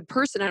a good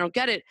person. I don't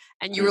get it.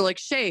 And you were like,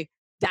 Shay,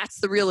 that's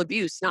the real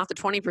abuse, not the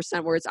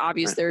 20% where it's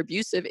obvious they're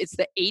abusive. It's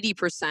the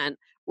 80%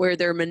 where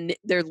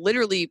they're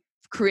literally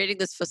creating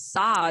this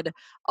facade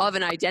of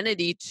an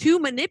identity to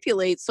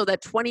manipulate so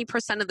that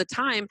 20% of the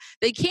time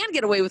they can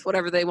get away with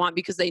whatever they want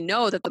because they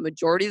know that the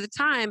majority of the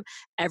time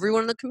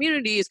everyone in the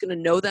community is going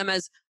to know them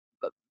as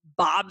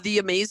Bob the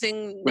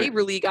amazing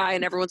neighborly guy,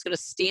 and everyone's going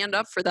to stand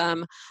up for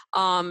them.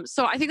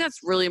 So I think that's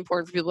really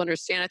important for people to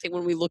understand. I think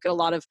when we look at a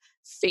lot of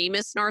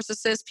famous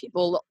narcissists,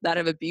 people that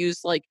have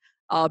abused like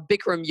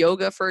Bikram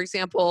yoga, for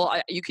example.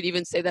 You could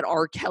even say that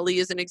R. Kelly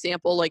is an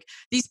example. Like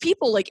these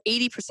people, like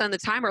 80% of the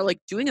time are like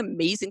doing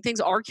amazing things.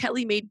 R.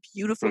 Kelly made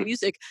beautiful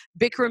music.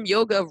 Bikram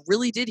yoga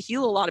really did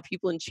heal a lot of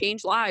people and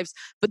change lives.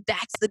 But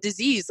that's the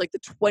disease. Like the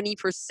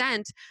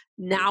 20%,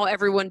 now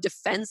everyone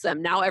defends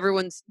them. Now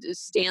everyone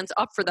stands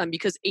up for them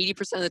because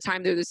 80% of the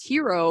time they're this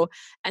hero,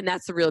 and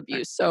that's the real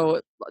abuse.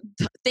 So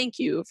thank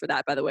you for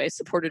that, by the way. It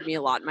supported me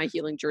a lot in my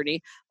healing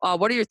journey.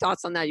 What are your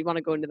thoughts on that? You want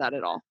to go into that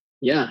at all?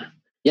 Yeah.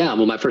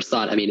 Well, my first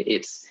thought, I mean,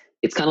 it's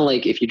kind of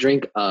like if you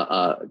drink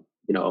a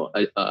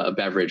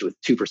beverage with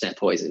 2%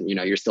 poison,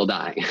 you're still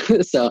dying.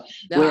 So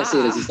the way I see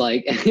it is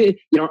like, you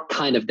don't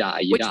kind of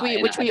die, you die.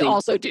 Which we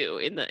also do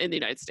in the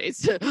United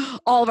States.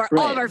 all of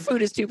our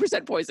food is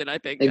 2% poison, I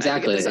think.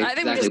 Exactly. I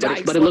think we just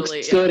die but it looks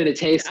good and it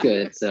tastes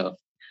good. So,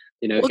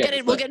 we'll get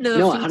into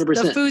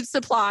the food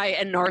supply,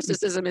 and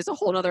narcissism is a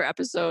whole other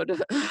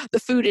episode. The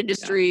food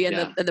industry and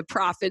the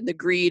profit and the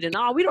greed, and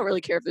we don't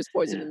really care if there's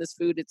poison in this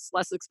food. It's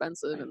less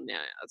expensive, and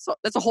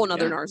that's a whole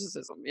nother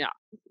narcissism.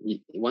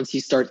 Once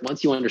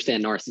you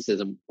understand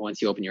narcissism,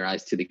 once you open your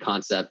eyes to the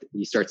concept,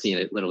 you start seeing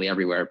it literally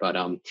everywhere. But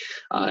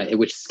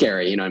which is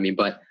scary, you know what I mean?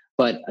 But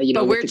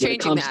we're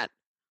changing that.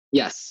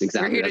 Yes,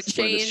 exactly. We're here to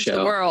change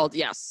the world.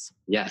 Yes,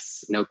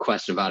 no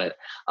question about it.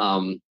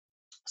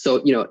 So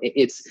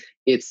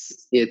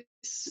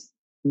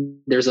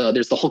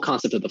there's the whole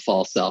concept of the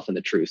false self and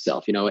the true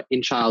self.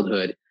 In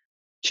childhood,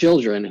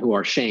 children who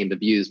are shamed,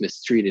 abused,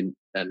 mistreated,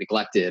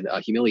 neglected,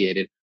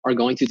 humiliated are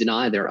going to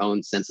deny their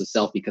own sense of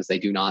self because they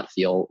do not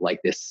feel like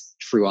this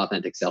true,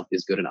 authentic self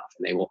is good enough,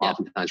 and they will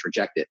oftentimes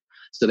reject it.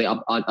 So they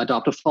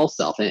adopt a false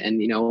self, and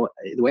the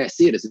way I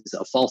see it is it's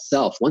a false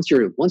self. Once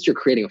you're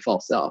creating a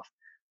false self,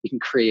 you can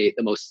create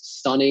the most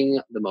stunning,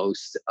 the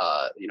most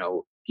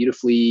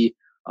beautifully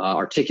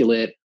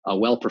articulate,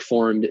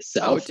 well-performed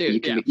self. You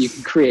can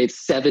create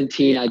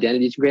 17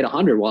 identities. You can create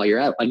 100 while you're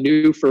at one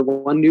new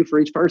for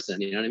each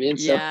person. You know what I mean?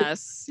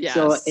 Yes.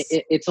 So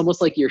it's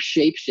almost like you're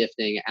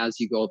shape-shifting as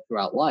you go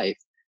throughout life.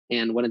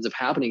 And what ends up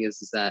happening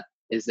is that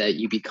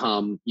you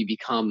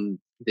become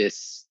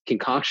this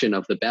concoction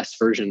of the best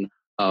version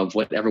of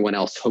what everyone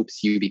else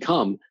hopes you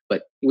become.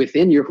 But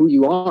within who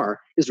you are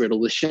is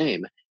riddled with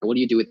shame. And what do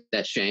you do with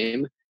that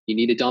shame? You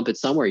need to dump it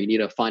somewhere. You need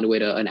to find a way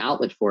an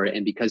outlet for it.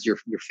 And because your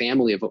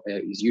family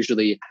is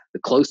usually the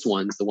close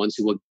ones, the ones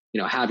who will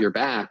have your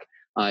back,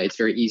 it's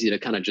very easy to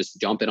kind of just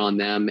dump it on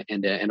them.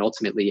 And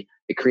ultimately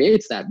it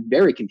creates that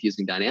very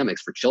confusing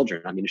dynamics for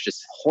children. I mean, it's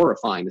just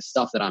horrifying, the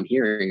stuff that I'm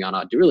hearing on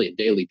a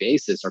daily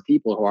basis are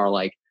people who are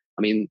like,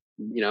 I mean,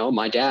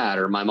 my dad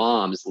or my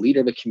mom is the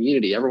leader of the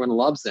community. Everyone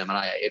loves them. And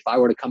if I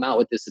were to come out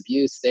with this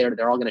abuse,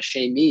 they're all going to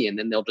shame me. And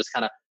then they'll just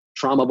kind of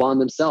trauma bond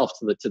themselves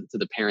to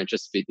the parent,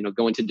 just,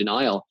 go into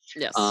denial.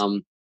 Yes.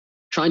 Um,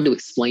 Trying to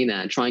explain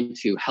that and trying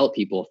to help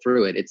people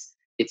through it.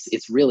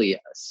 It's really,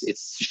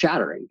 it's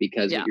shattering,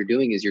 because Yeah. what you're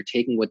doing is you're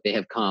taking what they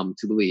have come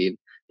to believe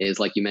is,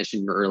 like you mentioned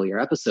in your earlier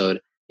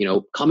episode,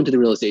 coming to the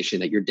realization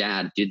that your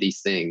dad did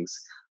these things,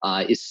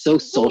 is so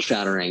soul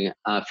shattering,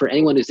 for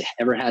anyone who's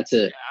ever had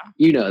to,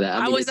 that.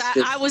 I mean, it's I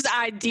just, was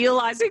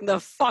idealizing the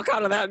fuck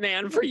out of that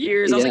man for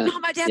years. I was like, yeah, no,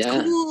 my dad's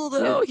yeah, cool yeah,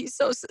 though. He's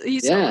so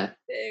yeah,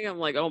 amazing. I'm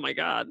like, oh my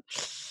God.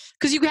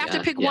 Because you have to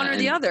yeah, pick one yeah, or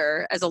the and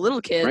other as a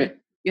little kid. right,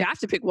 You have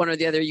to pick one or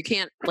the other. You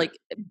can't like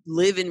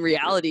live in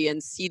reality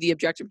and see the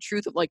objective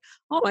truth of like,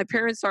 oh, my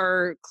parents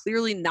are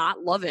clearly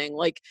not loving.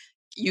 Like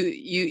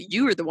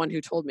you are the one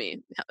who told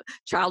me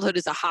childhood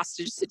is a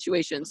hostage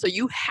situation. So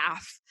you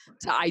have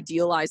to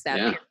idealize that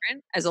yeah,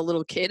 parent as a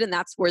little kid, and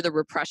that's where the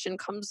repression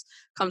comes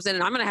in.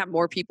 And I'm going to have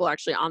more people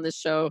actually on this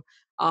show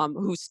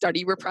who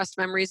study repressed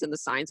memories and the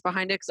science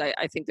behind it, because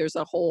I think there's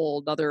a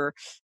whole other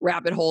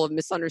rabbit hole of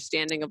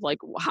misunderstanding of like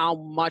how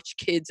much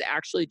kids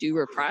actually do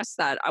repress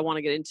that I want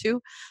to get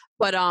into.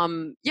 But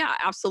yeah,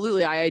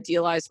 absolutely, I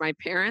idealized my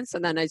parents,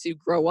 and then as you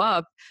grow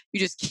up, you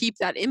just keep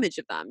that image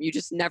of them. You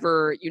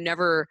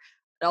never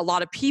a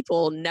lot of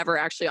people never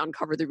actually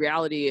uncover the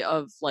reality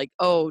of like,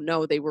 oh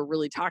no, they were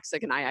really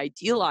toxic and I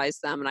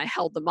idealized them and I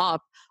held them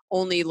up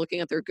only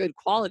looking at their good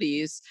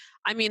qualities.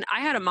 I mean,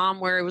 I had a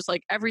mom where it was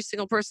like every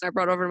single person I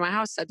brought over to my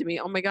house said to me,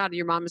 oh my God,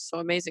 your mom is so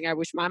amazing, I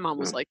wish my mom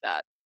was yeah, like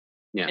that.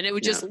 yeah, And it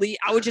would yeah. just leave.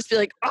 I would just be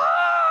like,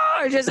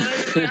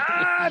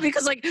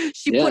 because like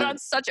she put Yeah, on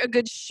such a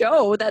good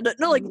show that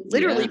no, like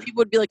literally yeah, people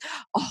would be like,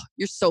 oh,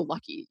 you're so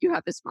lucky you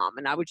have this mom.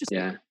 And I would just be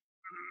yeah,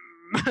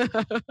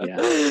 yeah,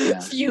 yeah, yeah.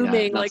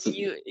 fuming, like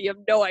you have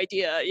no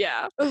idea.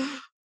 Yeah.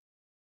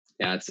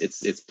 Yeah,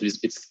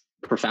 it's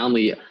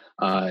profoundly,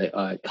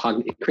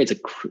 it creates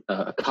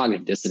a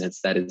cognitive dissonance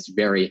that is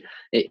very,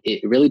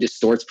 it really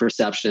distorts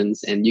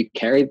perceptions, and you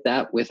carry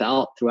that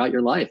throughout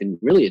your life. And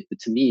really,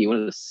 to me, one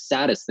of the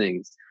saddest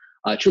things,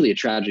 truly a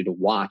tragedy to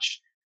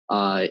watch,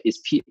 are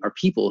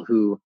people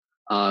who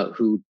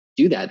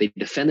do that. They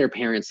defend their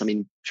parents. I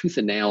mean, tooth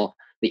and nail.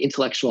 They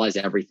intellectualize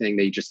everything.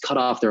 They just cut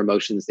off their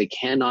emotions. They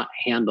cannot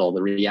handle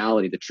the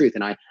reality, the truth.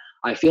 And I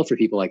feel for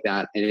people like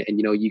that. And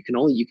you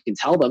can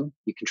tell them,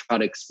 you can try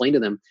to explain to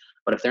them,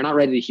 but if they're not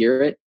ready to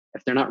hear it,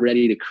 if they're not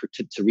ready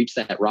to reach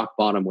that rock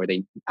bottom where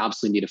they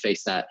absolutely need to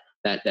face that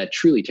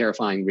truly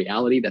terrifying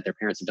reality that their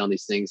parents have done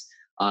these things,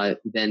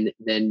 then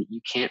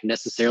you can't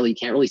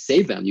really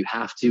save them. You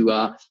have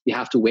to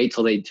wait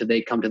till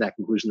they come to that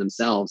conclusion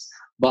themselves.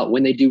 But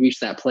when they do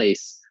reach that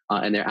place,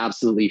 and they're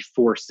absolutely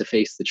forced to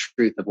face the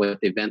truth of what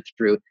they've been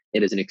through,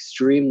 it is an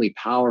extremely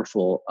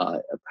powerful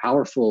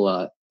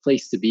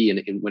place to be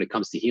in when it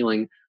comes to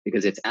healing,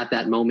 because it's at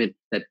that moment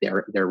that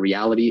their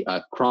reality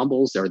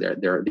crumbles, or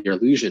their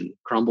illusion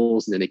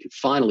crumbles, and then they can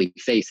finally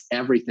face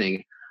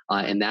everything.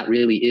 And that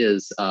really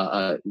is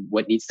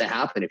what needs to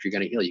happen if you're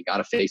going to heal. You got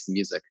to face the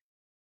music.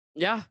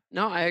 Yeah,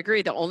 no, I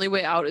agree. The only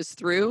way out is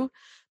through.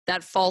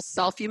 That false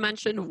self you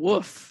mentioned.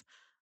 Woof.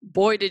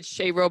 Boy, did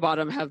Shay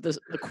Rowbottom have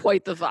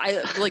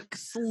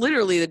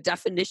literally the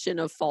definition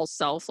of false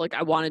self. Like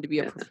I wanted to be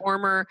a Yeah,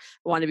 performer,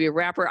 I wanted to be a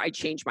rapper. I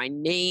changed my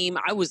name.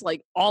 I was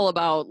like all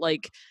about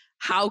like,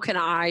 how can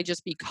I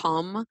just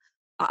become?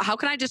 How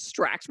can I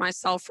distract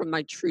myself from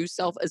my true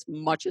self as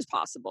much as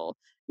possible?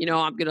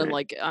 I'm gonna right.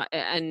 like,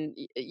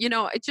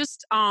 it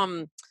just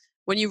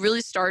when you really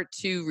start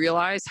to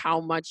realize how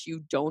much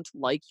you don't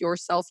like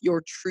yourself,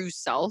 your true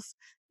self,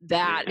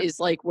 that Yeah, is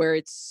like where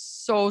it's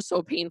so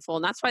painful.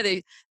 And that's why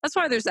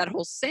there's that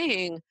whole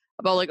saying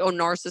about like, oh,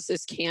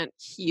 narcissists can't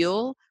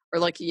heal, or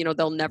like,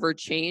 they'll never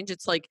change.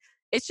 It's like,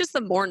 it's just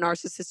the more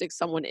narcissistic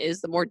someone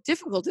is, the more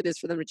difficult it is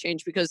for them to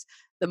change, because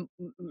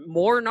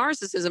more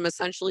narcissism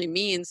essentially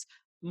means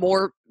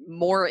more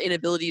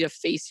inability to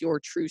face your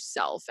true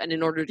self. And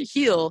in order to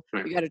heal,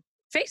 right. you got to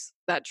face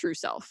that true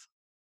self.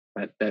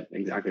 That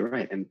exactly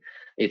right. And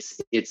it's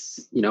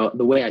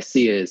the way I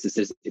see it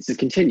is it's a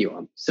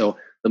continuum. So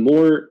the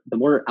more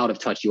out of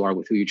touch you are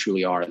with who you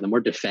truly are, and the more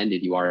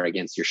defended you are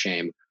against your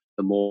shame,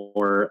 the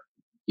more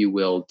you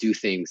will do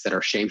things that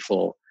are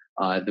shameful.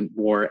 The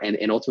more, and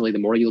ultimately the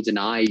more you'll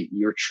deny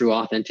your true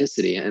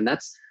authenticity. And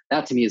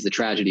that to me is the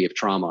tragedy of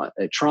trauma.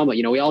 Trauma,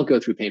 we all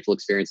go through painful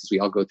experiences. We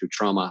all go through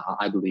trauma,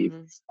 I believe.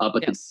 Hmm.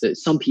 But Yes.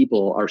 some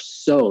people are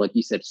so, like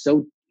you said,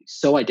 so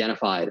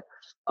identified,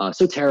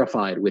 so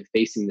terrified with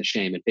facing the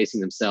shame and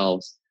facing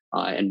themselves.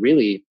 And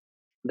really,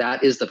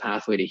 that is the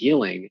pathway to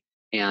healing.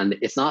 And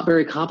it's not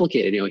very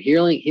complicated.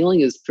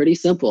 Healing is pretty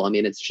simple. I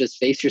mean, it's just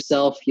face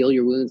yourself, heal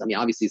your wounds. I mean,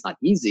 obviously, it's not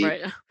easy,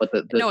 Right. but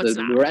No, it's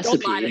not. the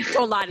recipe.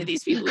 Don't lie to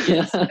these people.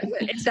 Yes.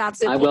 It's that I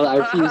simple. will. I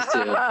refuse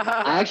to.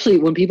 I actually,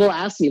 when people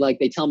ask me, like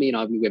they tell me,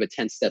 we have a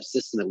 10-step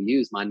system that we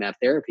use, mind map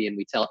therapy, and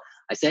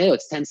I say, oh,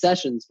 it's 10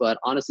 sessions, but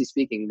honestly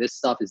speaking, this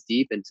stuff is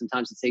deep, and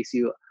sometimes it takes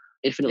you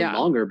infinitely Yeah.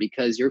 longer,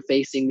 because you're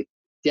facing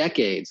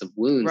decades of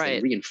wounds and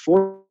Right.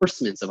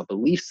 reinforcements of a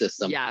belief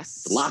system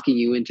Yes. locking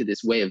you into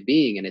this way of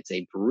being, and it's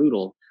a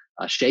brutal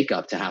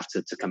shakeup to have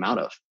to come out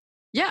of.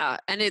 Yeah,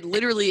 and it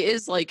literally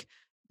is like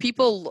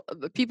people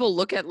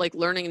look at like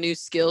learning new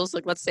skills.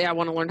 Like let's say I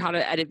want to learn how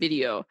to edit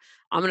video.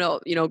 I'm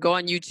gonna, go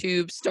on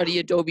YouTube, study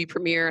Adobe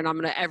Premiere, and I'm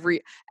gonna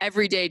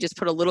every day just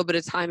put a little bit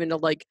of time into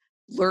like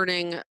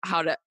learning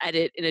how to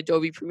edit in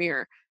Adobe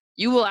Premiere.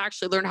 You will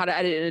actually learn how to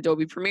edit in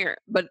Adobe Premiere,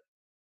 but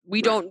we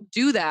Right. don't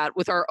do that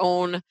with our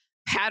own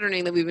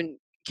patterning that we've been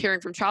carrying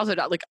from childhood.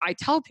 Like I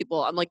tell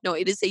people, I'm like, no,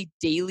 it is a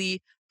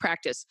daily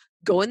practice.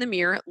 Go in the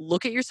mirror,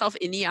 look at yourself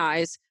in the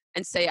eyes,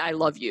 and say, I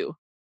love you.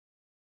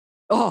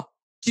 Oh,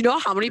 do you know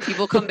how many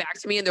people come back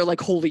to me and they're like,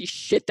 "Holy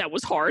shit, that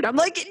was hard." I'm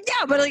like,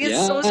 "Yeah, but like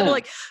it's so simple." Yeah.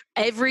 Like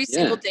every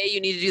single Yeah. day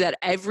you need to do that.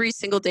 Every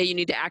single day you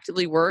need to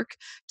actively work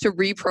to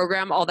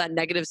reprogram all that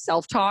negative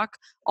self-talk,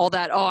 all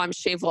that, "Oh, I'm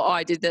shameful. Oh,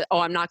 I did that. Oh,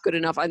 I'm not good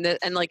enough." And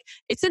like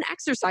it's an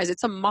exercise,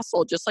 it's a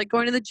muscle, just like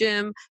going to the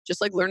gym, just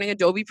like learning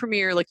Adobe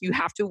Premiere, like you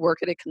have to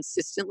work at it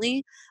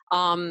consistently.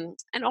 And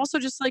also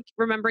just like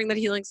remembering that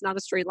healing's not a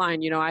straight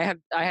line. I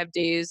have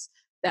days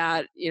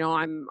that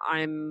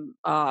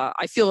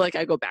I feel like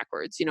I go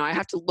backwards. I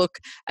have to look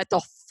at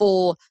the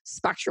full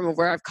spectrum of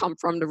where I've come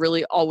from to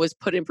really always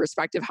put in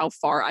perspective how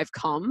far I've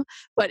come.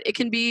 But it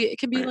can be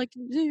Right. like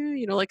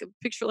like a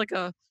picture, like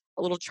a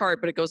little chart,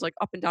 but it goes like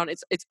up and down.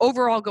 It's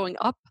overall going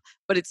up,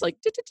 but it's like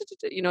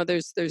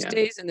there's Yeah.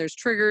 days and there's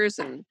triggers.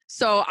 And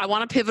so I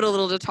want to pivot a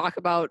little to talk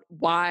about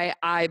why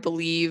I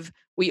believe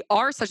we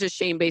are such a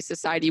shame-based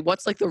society.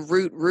 What's like the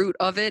root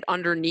of it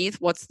underneath?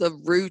 What's the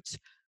root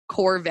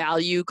core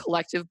value,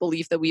 collective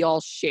belief that we all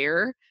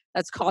share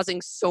that's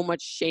causing so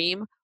much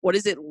shame? What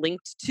is it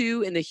linked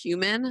to in the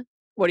human?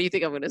 What do you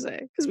think I'm going to say?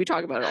 Because we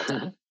talk about it all the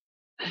time.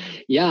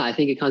 Yeah, I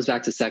think it comes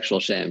back to sexual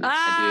shame.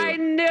 I I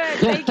do. knew it.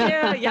 Thank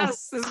you.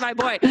 Yes, this is my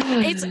boy.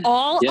 It's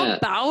all Yeah,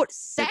 about it's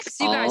sex,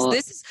 you guys.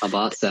 all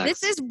about This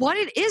sex. is what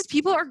it is.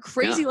 People are Yeah.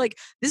 crazy. Like,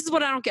 this is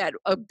what I don't get.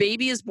 A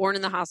baby is born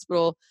in the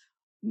hospital.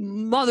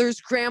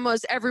 Mothers,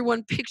 grandmas,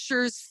 everyone,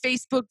 pictures,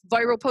 Facebook,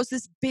 viral posts,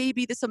 this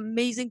baby, this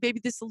amazing baby,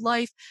 this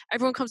life.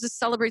 Everyone comes to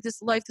celebrate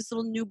this life, this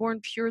little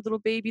newborn, pure little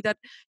baby that,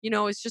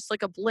 is just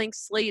like a blank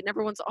slate, and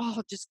everyone's,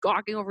 just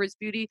gawking over his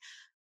beauty.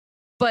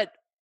 But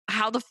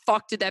how the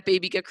fuck did that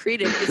baby get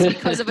created? It's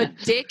because of a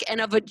dick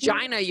and a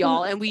vagina,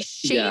 y'all. And we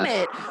shame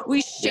Yeah. it. We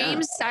Yeah.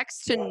 shame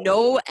sex to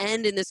no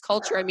end in this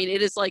culture. I mean,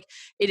 it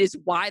is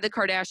why the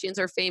Kardashians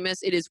are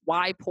famous. It is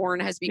why porn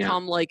has Yeah.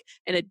 become like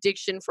an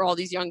addiction for all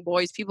these young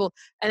boys. And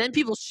then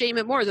people shame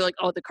it more. They're like,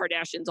 oh, the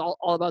Kardashians all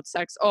about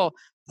sex. Oh,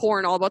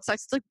 porn all about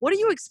sex. It's like, what do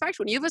you expect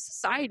when you have a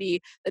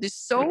society that is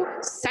so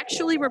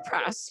sexually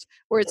repressed,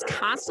 where it's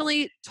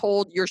constantly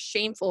told you're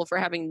shameful for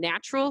having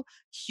natural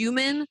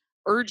human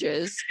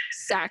urges,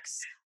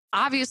 sex?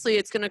 Obviously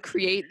it's going to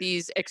create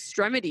these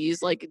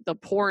extremities like the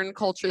porn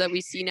culture that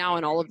we see now,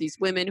 and all of these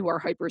women who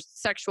are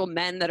hypersexual,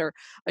 men that are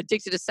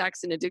addicted to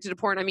sex and addicted to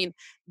porn. I mean,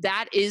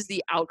 that is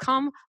the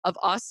outcome of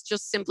us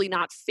just simply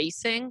not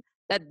facing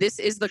that this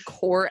is the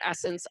core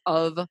essence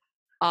of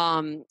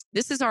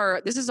this is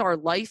our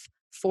life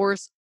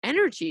force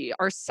energy,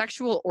 our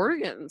sexual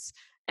organs.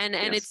 And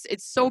Yes.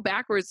 it's so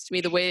backwards to me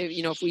the way,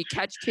 if we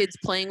catch kids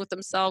playing with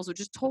themselves, which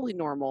is totally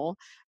normal,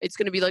 it's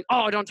going to be like,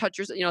 oh, don't touch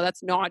your,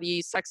 that's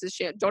naughty, sex is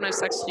shit, don't have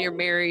sex until you're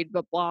married,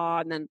 blah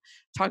blah. And then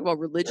talk about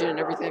religion and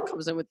everything that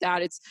comes in with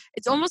that.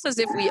 It's almost as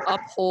if we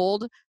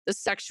uphold the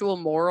sexual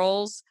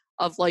morals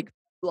of like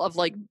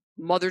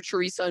Mother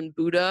Teresa and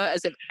Buddha,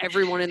 as if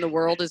everyone in the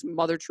world is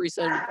Mother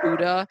Teresa and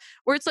Buddha.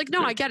 Where it's like,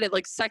 no, I get it.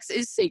 Like, sex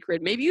is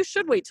sacred. Maybe you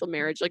should wait till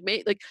marriage. Like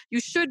you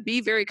should be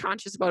very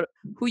conscious about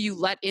who you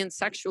let in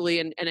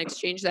sexually and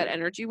exchange that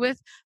energy with.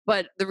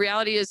 But the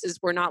reality is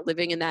we're not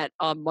living in that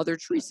Mother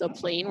Teresa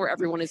plane where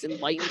everyone is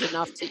enlightened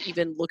enough to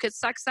even look at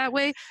sex that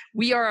way.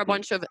 We are a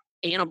bunch of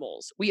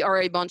animals. We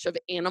are a bunch of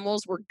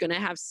animals. We're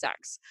gonna have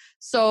sex.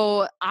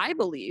 So I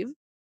believe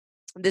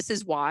this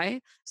is why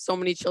so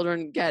many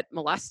children get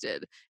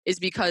molested, is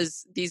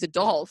because these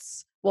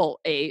adults, well,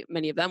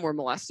 many of them were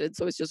molested,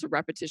 so it's just a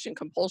repetition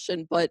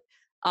compulsion, but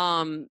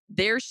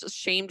they're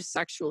shamed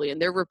sexually and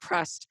they're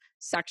repressed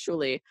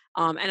sexually.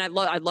 And I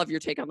love your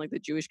take on like the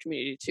Jewish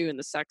community too, and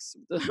the sex.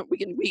 We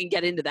can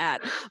get into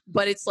that,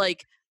 but it's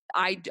like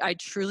I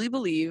truly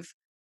believe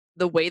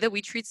the way that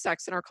we treat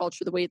sex in our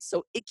culture, the way it's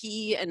so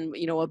icky and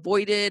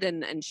avoided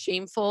and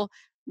shameful,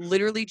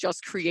 literally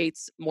just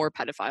creates more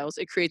pedophiles.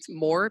 It creates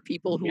more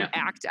people who Yeah.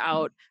 act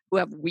out, who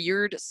have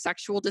weird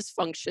sexual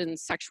dysfunction,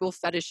 sexual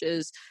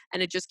fetishes,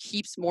 and it just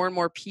keeps more and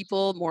more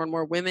people, more and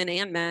more women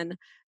and men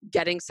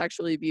getting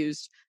sexually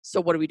abused. So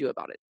what do we do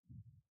about it?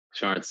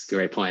 Sure, it's a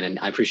great point, and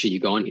I appreciate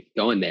you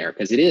going there,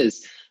 because it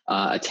is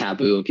a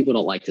taboo and people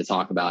don't like to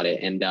talk about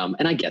it, and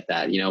I get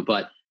that,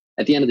 But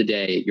at the end of the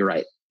day, you're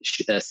right.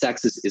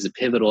 Sex is a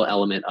pivotal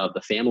element of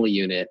the family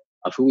unit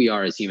of who we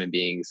are as human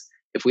beings.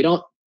 If we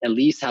don't at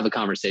least have a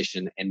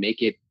conversation and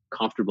make it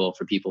comfortable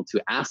for people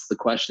to ask the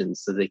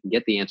questions so they can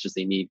get the answers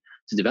they need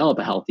to develop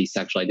a healthy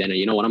sexual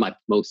identity. One of my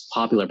most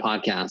popular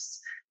podcasts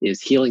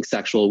is Healing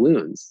Sexual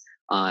Wounds.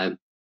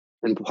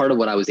 And part of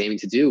what I was aiming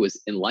to do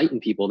was enlighten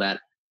people that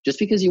just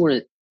because you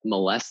weren't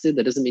molested,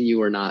 that doesn't mean you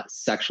were not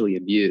sexually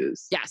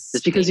abused. Yes.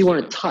 Just because Thank you you.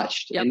 weren't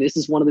touched. Yep. And this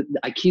is one of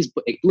the keys,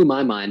 it blew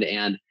my mind,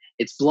 and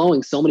it's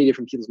blowing so many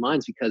different people's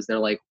minds because they're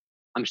like,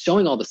 I'm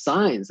showing all the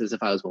signs as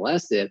if I was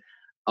molested,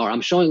 or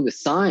I'm showing the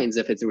signs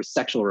if there was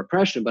sexual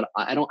repression, but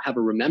I don't have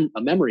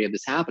a memory of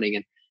this happening.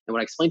 And what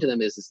I explain to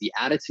them is the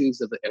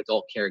attitudes of the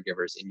adult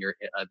caregivers in your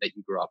that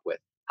you grew up with.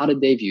 How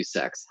did they view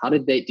sex?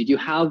 Did you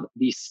have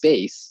the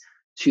space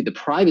to the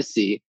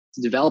privacy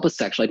to develop a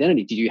sexual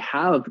identity? Did you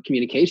have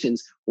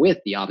communications with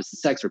the opposite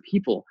sex or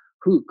people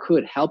who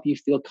could help you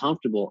feel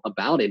comfortable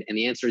about it? And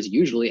the answer is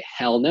usually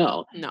hell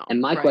no. No. And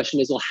my Right. question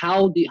is, well,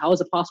 how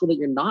is it possible that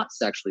you're not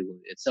sexually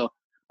wounded? So,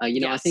 I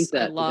think Yes. I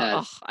that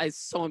love, it's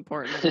so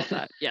important. I love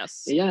that.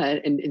 Yes. yeah,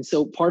 and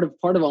so part of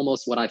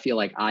almost what I feel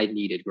like I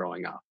needed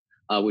growing up,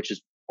 which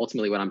is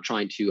ultimately what I'm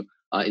trying to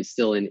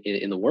instill in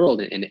the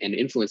world and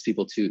influence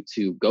people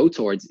to go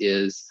towards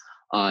is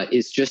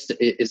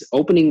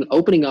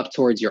opening up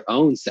towards your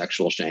own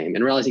sexual shame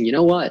and realizing, you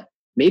know what,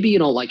 maybe you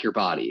don't like your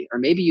body, or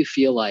maybe you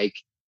feel like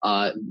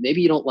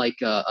maybe you don't like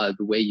the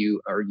way you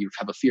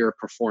have a fear of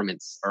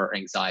performance or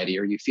anxiety,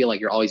 or you feel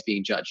like you're always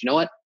being judged. You know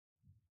what?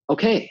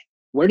 Okay,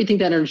 where do you think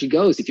that energy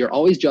goes if you're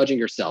always judging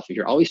yourself, if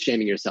you're always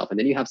shaming yourself, and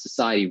then you have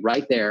society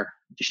right there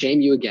to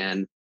shame you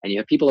again, and you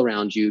have people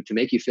around you to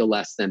make you feel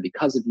less than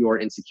because of your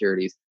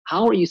insecurities?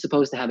 How are you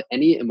supposed to have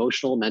any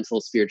emotional,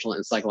 mental, spiritual,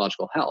 and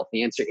psychological health?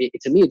 The answer,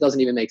 to me, it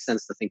doesn't even make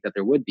sense to think that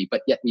there would be,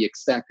 but yet we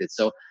expect it.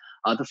 So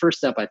the first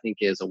step, I think,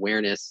 is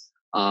awareness.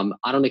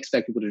 I don't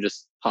expect people to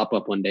just pop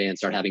up one day and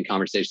start having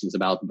conversations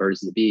about the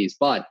birds and the bees,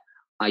 but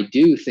I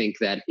do think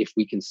that if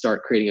we can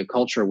start creating a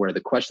culture where the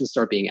questions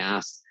start being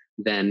asked,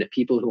 then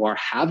people who are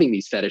having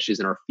these fetishes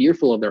and are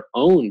fearful of their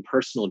own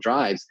personal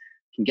drives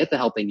can get the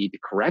help they need to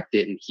correct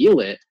it and heal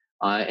it,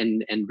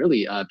 and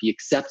really be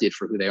accepted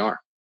for who they are.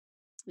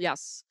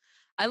 Yes.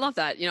 I love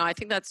that. I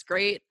think that's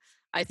great.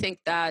 I think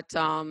that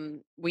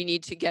we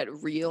need to get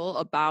real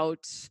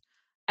about,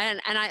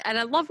 and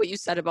I love what you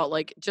said about,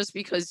 like, just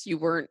because you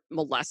weren't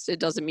molested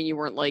doesn't mean you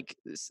weren't, like,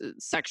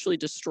 sexually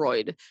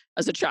destroyed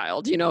as a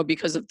child,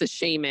 because of the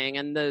shaming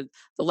and the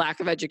lack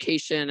of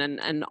education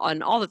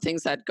and all the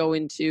things that go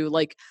into,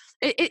 like,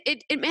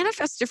 it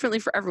manifests differently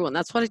for everyone.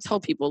 That's what I tell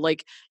people.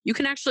 Like, you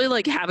can actually,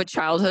 like, have a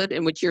childhood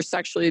in which you're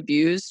sexually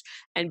abused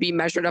and be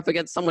measured up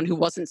against someone who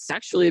wasn't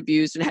sexually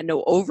abused and had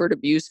no overt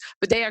abuse,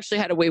 but they actually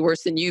had it way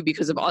worse than you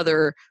because of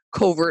other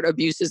covert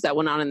abuses that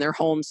went on in their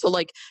home. So,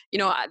 like,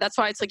 that's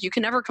why it's like, you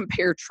can never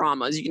compare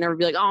traumas. You can never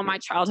be like, oh, my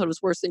childhood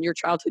was worse than your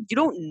childhood. You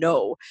don't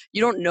know.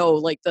 You don't know,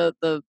 like,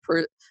 the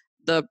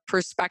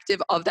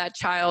perspective of that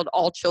child.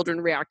 All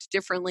children react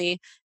differently,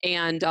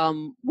 and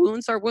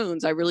wounds are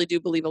wounds. I really do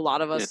believe a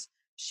lot of Yeah, us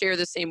share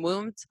the same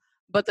wounds.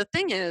 But the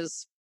thing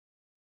is,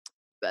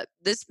 that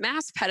this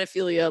mass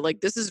pedophilia, like,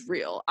 this is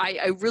real.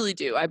 I really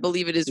do. I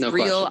believe it is no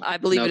real. question, I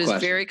believe no it is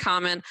question, very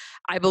common.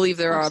 I believe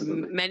there are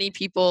absolutely. many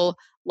people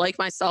like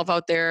myself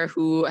out there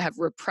who have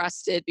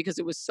repressed it because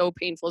it was so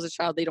painful as a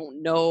child. They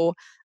don't know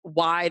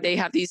why they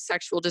have these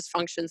sexual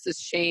dysfunctions, this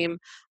shame.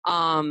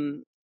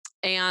 Um,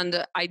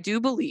 and I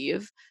do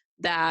believe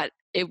that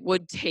it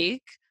would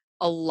take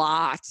a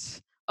lot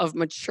of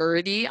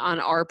maturity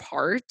on our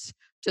part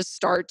to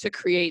start to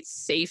create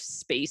safe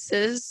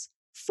spaces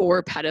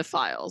for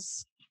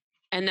pedophiles.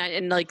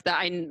 And like that,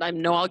 I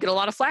know I'll get a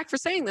lot of flack for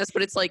saying this,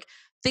 but it's like,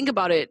 think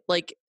about it.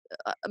 Like,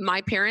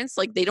 my parents,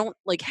 like, they don't,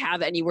 like,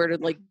 have anywhere to,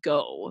 like,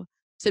 go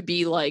to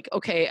be like,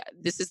 okay,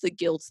 this is the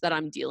guilt that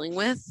I'm dealing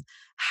with.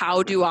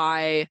 How do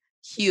I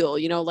heal?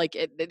 Like,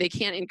 they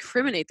can't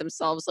incriminate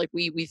themselves. Like,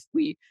 we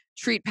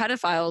treat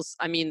pedophiles.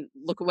 I mean,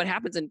 look at what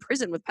happens in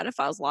prison with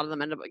pedophiles. A lot of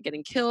them end up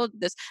getting killed.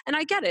 And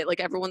I get it.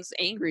 Like, everyone's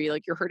angry.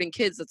 Like, you're hurting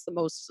kids. That's the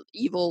most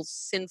evil,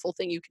 sinful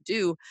thing you could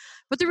do.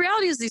 But the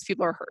reality is, these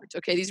people are hurt.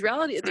 Okay, the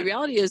Right.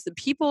 reality is, the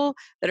people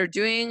that are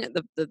doing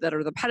that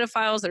are the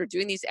pedophiles that are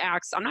doing these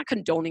acts. I'm not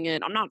condoning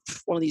it. I'm not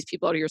one of these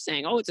people out here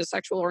saying, "Oh, it's a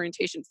sexual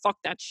orientation." Fuck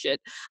that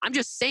shit. I'm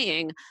just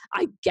saying,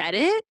 I get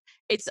it.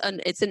 It's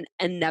an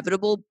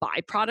inevitable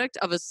byproduct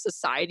of a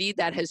society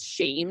that has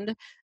shamed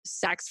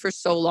sex for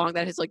so long,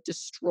 that has, like,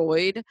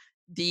 destroyed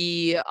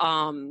the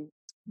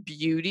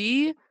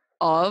beauty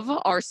of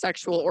our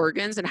sexual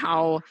organs and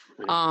how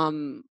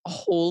Right.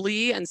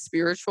 holy and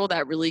spiritual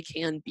that really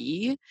can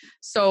be.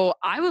 So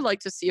I would like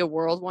to see a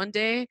world one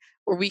day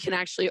where we can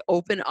actually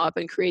open up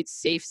and create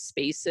safe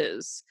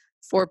spaces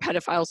for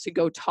pedophiles to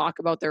go talk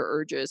about their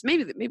urges.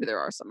 Maybe there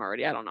are some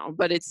already, I don't know,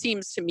 but it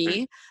seems to Right.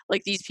 me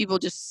like these people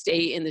just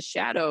stay in the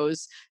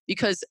shadows.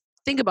 Because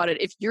think about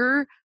it, if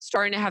you're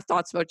starting to have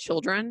thoughts about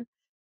children,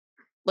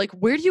 like,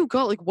 where do you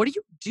go? Like, what do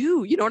you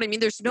do? You know what I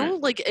mean? There's no,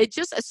 Right. like, it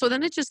just, so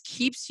then it just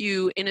keeps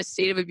you in a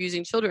state of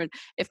abusing children.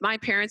 If my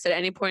parents at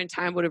any point in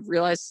time would have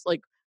realized,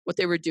 like, what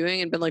they were doing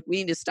and been like, we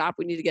need to stop,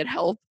 we need to get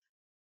help,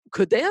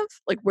 could they have?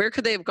 Like, where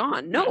could they have gone?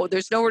 Right. No,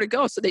 there's nowhere to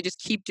go. So they just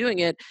keep doing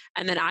it.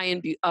 And then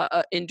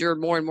endure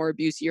more and more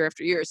abuse year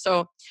after year.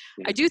 So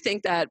I Yeah. do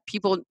think that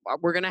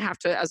we're going to have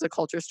to, as a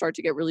culture, start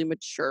to get really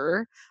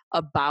mature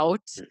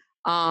about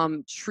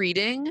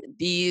treating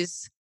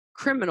these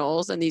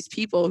criminals and these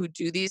people who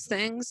do these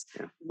things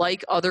Yeah.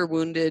 like other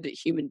wounded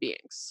human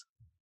beings.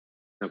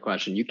 No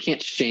question. You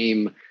can't shame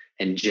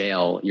and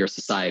jail your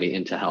society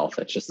into health.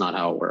 That's just not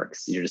how it works.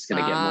 You're just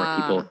going to get more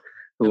people Ah, I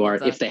who love are,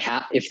 that.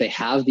 if they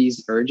have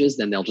these urges,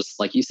 then they'll just,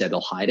 like you said,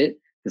 they'll hide it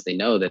because they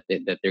know that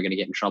that they're going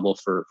to get in trouble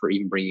for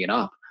even bringing it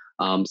up.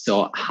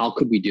 So how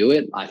could we do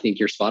it? I think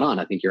you're spot on.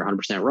 I think you're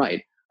 100%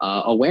 right.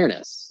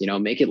 Awareness,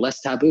 make it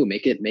less taboo,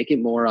 make it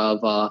more of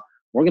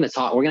we're going to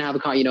talk, we're going to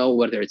have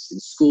whether it's in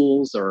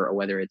schools or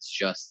whether it's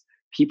just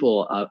people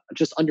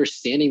just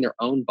understanding their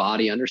own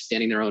body,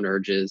 understanding their own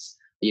urges.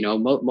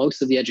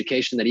 Most of the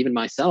education that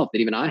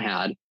even I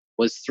had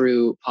was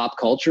through pop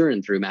culture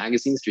and through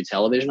magazines, through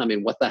television. I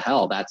mean, what the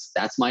hell? That's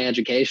my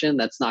education.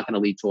 That's not going to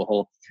lead to a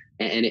whole,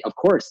 of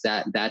course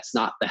that's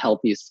not the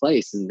healthiest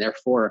place, and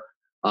therefore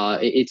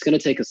it's going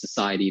to take a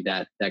society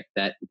that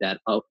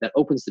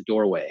opens the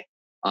doorway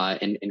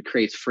and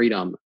creates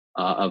freedom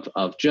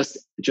of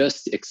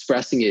just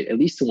expressing it at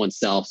least to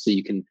oneself, so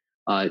you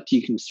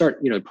can start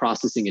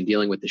processing and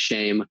dealing with the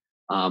shame,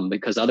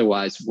 because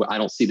otherwise I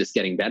don't see this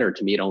getting better.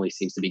 To me, it only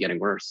seems to be getting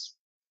worse.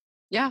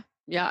 Yeah,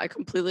 yeah, I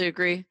completely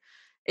agree.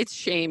 It's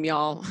shame,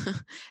 y'all.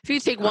 If you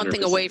take one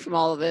thing away 100%. from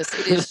all of this,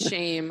 it is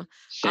shame.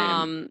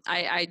 Shame.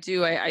 I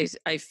do.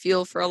 I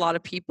feel for a lot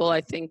of people.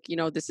 I think,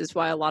 this is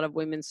why a lot of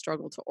women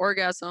struggle to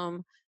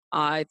orgasm.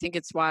 I think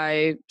it's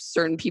why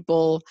certain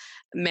people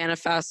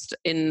manifest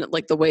in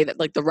like the way that,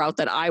 like the route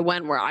that I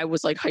went, where I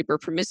was like hyper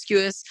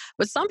promiscuous.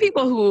 But some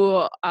people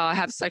who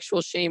have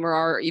sexual shame or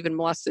are even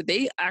molested,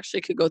 they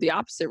actually could go the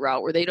opposite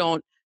route where they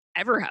don't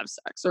ever have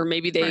sex, or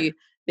maybe Right.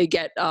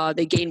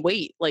 they gain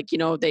weight, like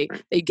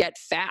Right. they get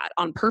fat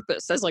on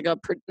purpose as like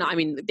I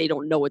mean, they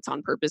don't know it's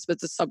on purpose, but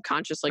it's a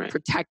subconscious like Right.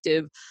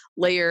 protective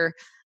layer.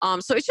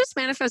 So it just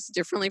manifests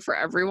differently for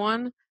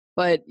everyone.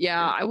 But yeah,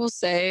 Yeah. I will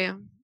say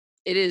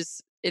it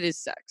is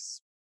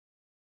sex.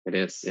 It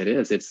is. It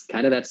is. It's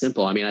kind of that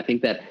simple. I mean, I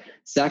think that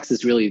sex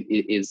is really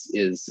is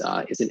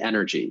an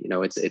energy.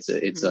 Hmm.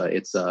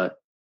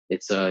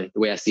 It's the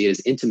way I see it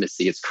is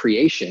intimacy. It's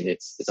creation.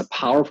 It's a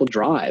powerful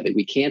drive.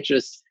 We can't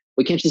just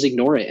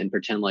ignore it and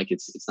pretend like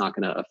it's not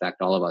going to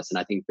affect all of us. And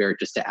I think, Barrett,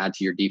 just to add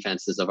to your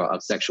defenses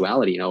of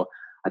sexuality,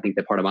 I think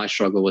that part of my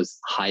struggle was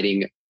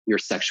hiding your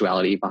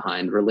sexuality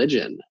behind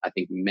religion. I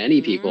think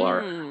many people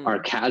are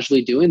Mm.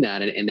 casually doing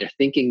that, and they're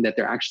thinking that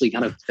they're actually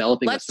kind of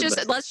developing a Let's sort of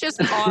just let's just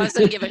pause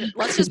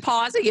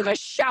and give a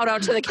shout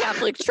out to the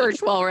Catholic Church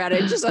while we're at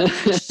it. Just a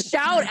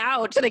shout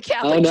out to the Oh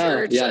Catholic no,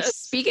 Church. yes.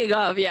 Speaking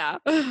of, yeah.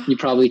 You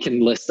probably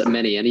can list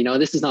many, and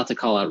this is not to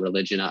call out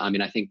religion. I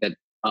mean, I think that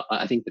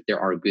there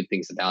are good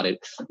things about it,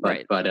 but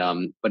Right.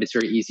 but it's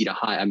very easy to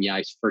hide. I mean,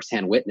 I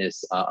firsthand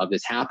witness of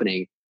this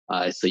happening,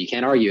 so you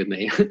can't argue with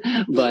me.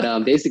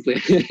 But basically,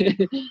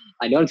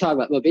 I know what I'm talking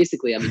about. But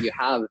basically, I mean,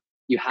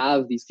 you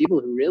have these people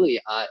who really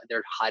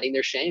they're hiding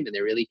their shame, and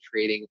they're really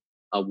creating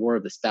a war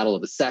of this battle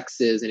of the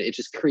sexes, and it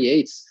just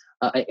creates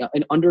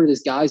and under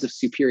this guise of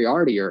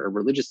superiority or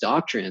religious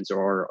doctrines,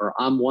 or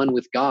I'm one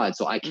with God,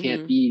 so I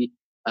can't Hmm. be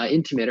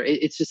intimate. Or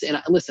it's just,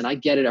 and listen, I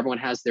get it. Everyone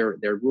has their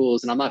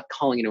rules, and I'm not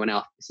calling anyone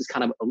out. This is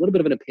kind of a little bit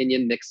of an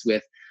opinion mixed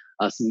with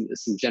some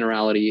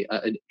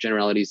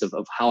generalities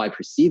of how I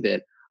perceive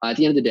it. At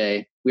the end of the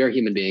day, we are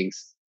human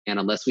beings, and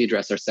unless we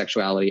address our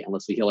sexuality,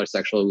 unless we heal our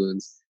sexual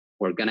wounds,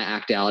 we're going to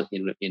act out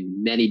in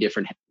many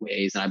different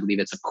ways. And I believe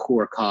it's a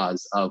core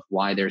cause of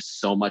why there's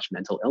so much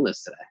mental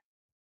illness today.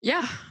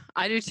 Yeah,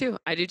 I do too.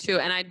 I do too.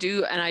 And I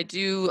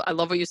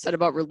love what you said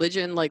about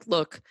religion. Like,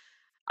 look,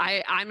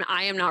 I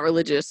am not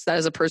religious. That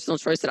is a personal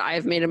choice that I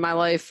have made in my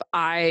life.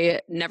 I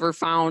never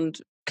found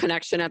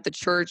connection at the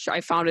church. I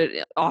found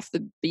it off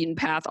the beaten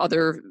path.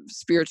 Other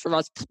spirits from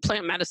us,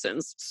 plant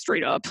medicines,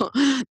 straight up.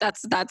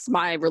 That's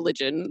my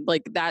religion.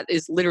 Like that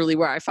is literally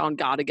where I found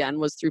God again,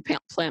 was through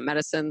plant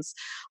medicines.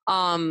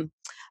 Um,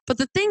 but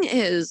the thing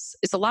is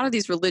a lot of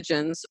these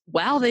religions,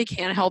 while they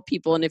can help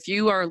people, and if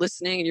you are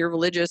listening and you're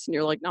religious and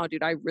you're like, no,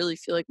 dude, I really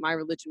feel like my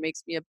religion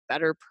makes me a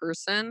better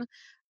person,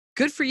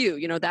 good for you.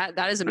 That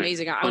is Right.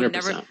 amazing. I would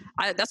never.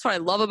 100%. That's what I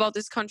love about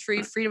this country: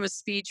 Right. freedom of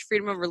speech,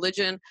 freedom of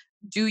religion.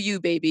 Do you,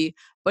 baby?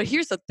 But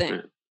here's the thing: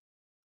 Right.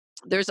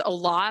 there's a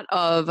lot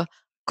of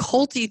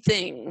culty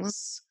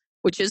things,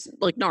 which is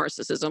like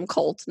narcissism.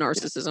 Cult Yeah.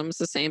 narcissism is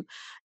the same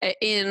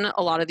in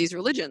a lot of these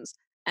religions.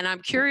 And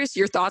I'm curious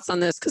your thoughts on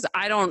this, because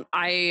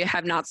I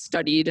have not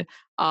studied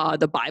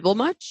the Bible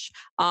much.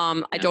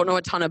 I Yeah. don't know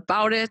a ton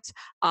about it.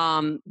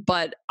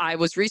 But I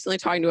was recently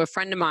talking to a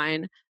friend of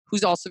mine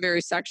who's also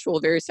very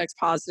sexual, very sex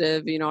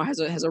positive,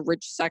 has a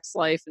rich sex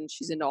life, and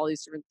she's into all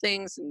these different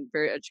things and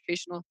very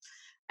educational.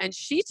 And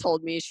she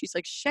told me, she's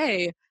like,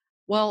 Shay,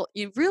 well,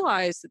 you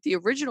realize that the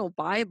original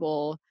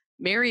Bible,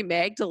 Mary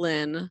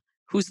Magdalene,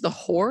 who's the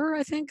whore,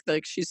 I think,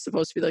 like she's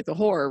supposed to be like the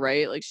whore,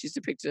 right? Like she's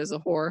depicted as a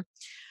whore.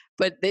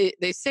 But they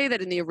say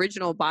that in the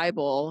original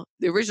Bible,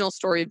 the original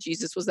story of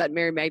Jesus was that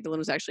Mary Magdalene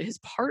was actually his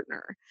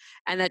partner,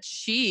 and that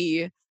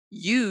she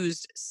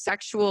used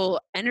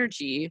sexual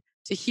energy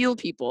to heal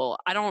people.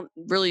 I don't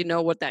really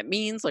know what that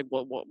means. Like,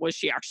 what was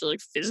she actually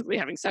like physically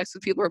having sex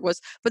with people, or was,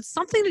 but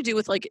something to do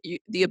with like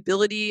the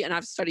ability, and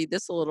I've studied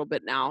this a little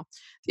bit now,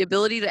 the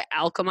ability to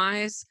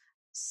alchemize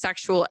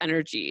sexual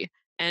energy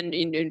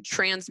and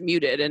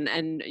transmute it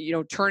and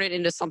turn it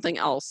into something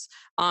else.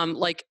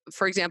 Like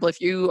for example,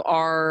 if you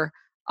are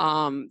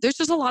there's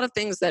just a lot of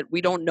things that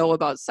we don't know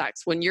about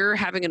sex. When you're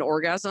having an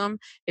orgasm,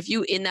 if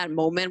you in that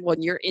moment,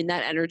 when you're in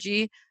that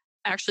energy,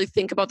 actually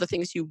think about the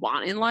things you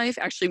want in life,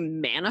 actually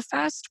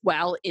manifest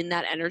while in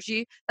that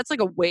energy, that's like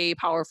a way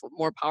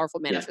more powerful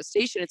Yeah,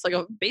 manifestation. It's like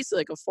basically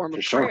like a form for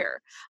of sure. prayer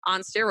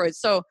on steroids.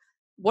 So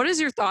what is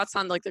your thoughts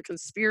on like the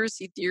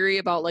conspiracy theory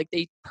about like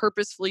they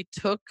purposefully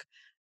took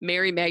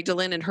Mary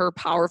Magdalene and her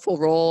powerful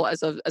role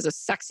as a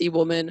sexy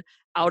woman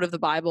out of the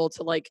Bible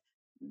to like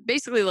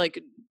basically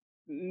like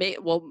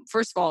well,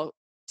 first of all,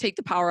 take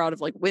the power out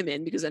of like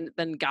women, because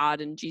then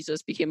God and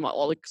Jesus became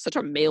all like such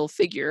a male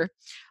figure.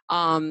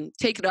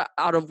 Take it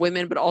out of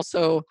women, but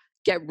also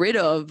get rid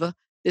of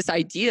this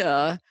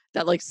idea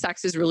that like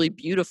sex is really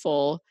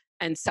beautiful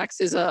and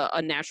sex is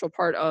a natural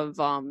part of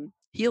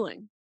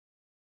healing.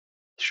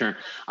 Sure.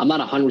 I'm not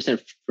 100%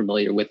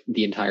 familiar with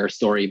the entire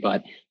story,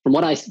 but from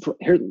what I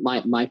heard,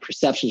 my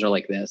perceptions are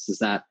like this: is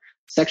that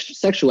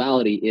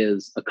sexuality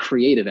is a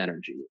creative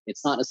energy.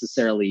 It's not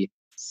necessarily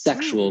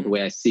sexual the Mm,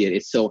 way I see it.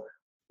 It's so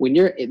when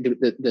you're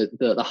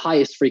the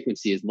highest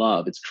frequency is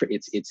love.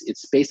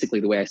 It's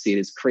basically the way I see it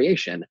is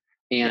creation.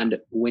 yeah. And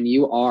when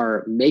you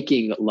are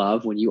making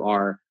love, when you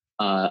are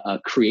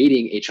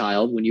creating a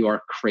child, when you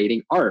are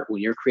creating art,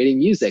 when you're creating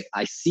music,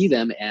 I see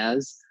them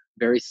as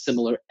very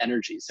similar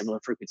energies,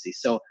 similar frequencies.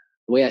 So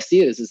the way I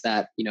see it is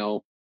that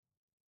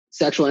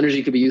sexual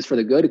energy could be used for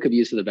the good, it could be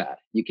used for the bad.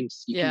 You can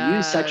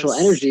use sexual Yes.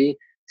 energy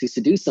to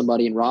seduce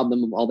somebody and rob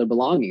them of all their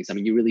belongings. I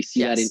mean, you really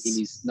see that in Yes.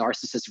 these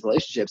narcissistic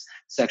relationships.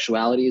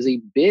 Sexuality is a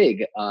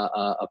big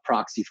a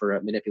proxy for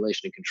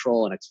manipulation and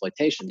control and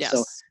exploitation. So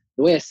Yes.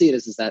 the way I see it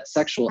is that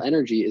sexual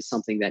energy is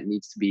something that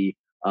needs to be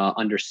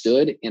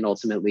understood and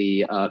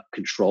ultimately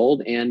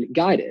controlled and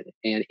guided,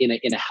 and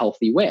in a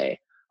healthy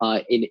way.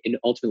 In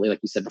ultimately, like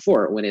you said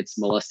before, when it's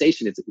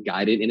molestation, it's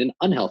guided in an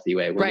unhealthy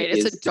way. When it Right,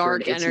 it's a is for an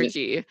dark intimate,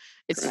 energy.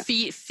 It's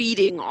correct,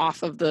 feeding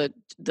off of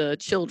the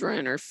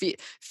children, or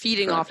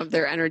feeding off correct, of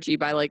their energy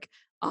by like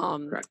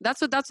correct,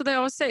 that's what they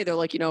always say. They're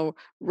like,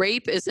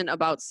 rape isn't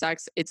about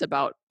sex, it's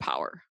about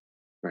power.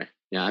 right.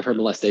 Yeah, I've heard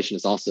molestation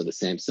is also the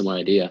same similar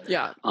idea.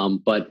 Yeah.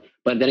 But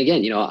then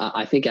again,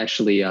 I think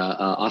actually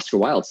Oscar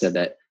Wilde said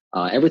that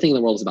everything in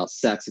the world is about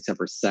sex except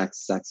for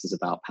sex. Sex is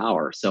about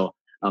power. So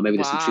maybe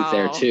there's some truth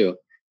there Wow. too.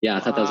 Yeah, I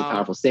thought that was a Wow.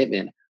 powerful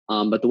statement.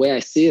 But the way I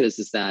see it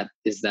is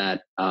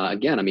that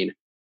again, I mean,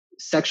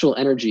 sexual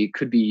energy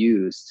could be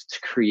used to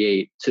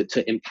create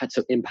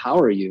to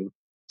empower you,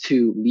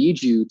 to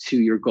lead you to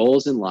your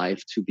goals in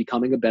life, to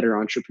becoming a better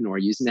entrepreneur,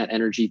 using that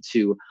energy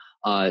to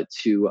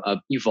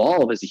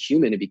evolve as a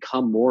human and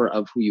become more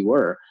of who you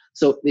were.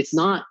 So it's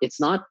not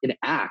an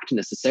act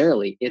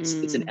necessarily, it's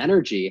an Mm,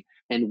 energy.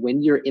 And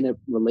when you're in a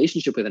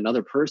relationship with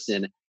another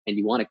person and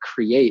you want to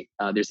create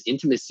there's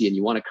intimacy and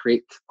you want to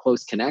create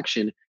close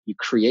connection, you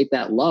create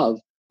that love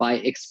by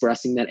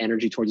expressing that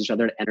energy towards each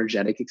other, an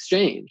energetic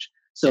exchange.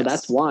 So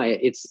that's yes. why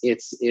it's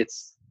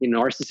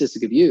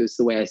narcissistic abuse,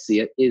 the way I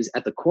see it, is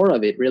at the core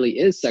of it really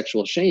is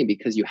sexual shame,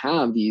 because you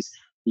have these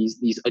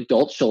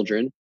adult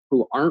children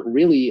who aren't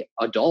really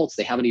adults.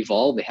 They haven't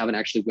evolved. They haven't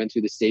actually went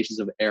through the stages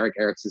of Erik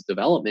Erikson's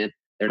development.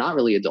 They're not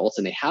really adults,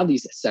 and they have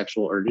these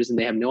sexual urges, and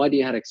they have no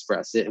idea how to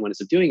express it. And what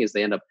it's doing is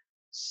they end up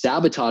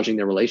sabotaging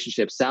their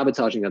relationships,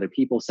 sabotaging other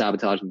people,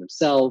 sabotaging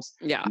themselves,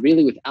 Yeah.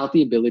 really without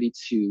the ability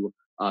to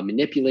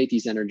manipulate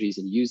these energies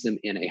and use them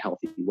in a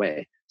healthy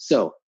way.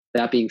 So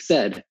that being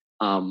said,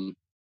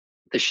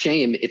 the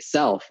shame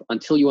itself,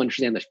 until you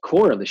understand the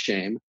core of the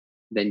shame,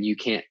 then you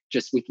can't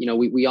just,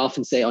 we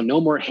often say, oh, no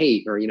more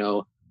hate, or,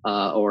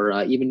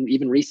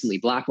 even recently,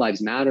 Black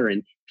Lives Matter.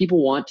 And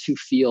people want to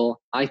feel,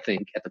 I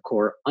think, at the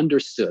core,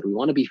 understood. We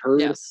want to be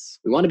heard. Yes.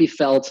 We want to be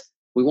felt.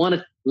 We want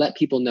to let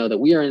people know that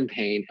we are in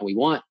pain, and we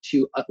want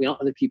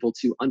other people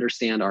to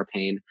understand our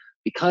pain,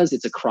 because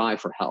it's a cry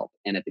for help.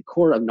 And at the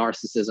core of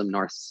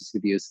narcissistic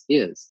abuse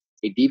is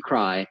a deep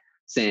cry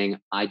saying,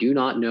 I do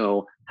not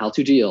know how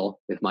to deal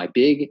with my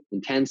big,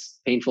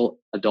 intense, painful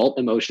adult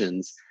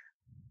emotions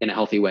in a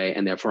healthy way.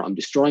 And therefore, I'm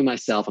destroying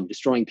myself. I'm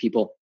destroying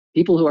people.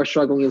 People who are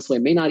struggling in this way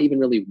may not even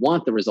really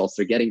want the results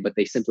they're getting, but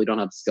they simply don't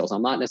have the skills.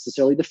 I'm not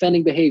necessarily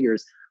defending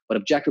behaviors, but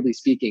objectively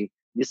speaking,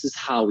 this is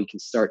how we can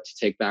start to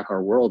take back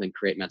our world and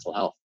create mental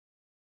health.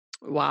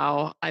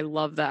 Wow, I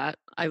love that.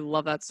 I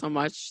love that so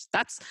much.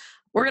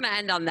 We're going to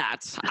end on that.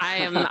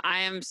 I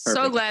am so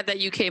Perfect. glad that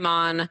you came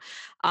on.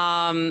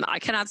 I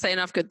cannot say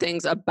enough good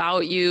things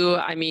about you.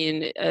 I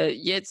mean,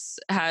 Yitz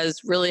has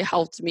really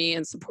helped me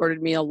and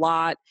supported me a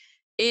lot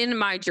in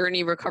my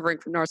journey recovering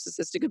from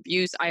narcissistic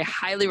abuse. I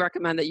highly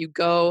recommend that you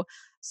go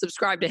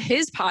subscribe to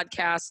his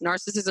podcast,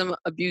 Narcissism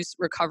Abuse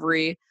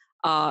Recovery.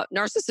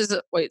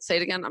 Narcissism. Wait, say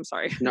it again. I'm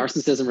sorry.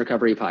 Narcissism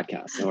Recovery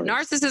Podcast. No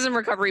Narcissism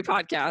Recovery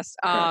Podcast.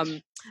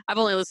 I've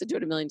only listened to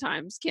it a million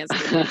times. Can't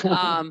say it.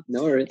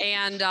 No worries.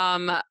 And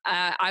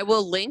I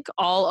will link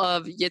all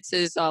of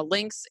Yitz's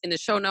links in the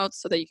show notes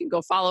so that you can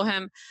go follow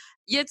him.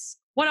 Yitz,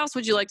 what else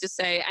would you like to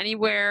say?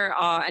 Anywhere,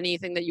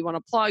 anything that you want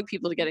to plug,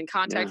 people to get in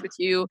contact with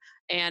you,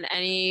 and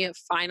any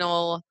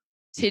final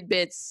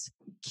tidbits,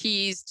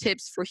 keys,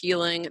 tips for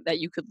healing that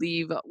you could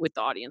leave with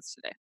the audience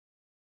today?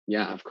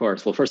 Yeah, of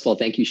course. Well, first of all,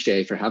 thank you,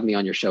 Shay, for having me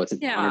on your show. It's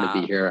an honor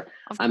to be here.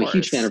 I'm a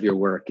huge fan of your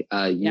work.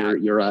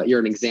 You're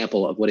an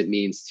example of what it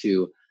means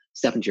to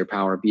step into your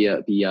power, be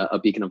a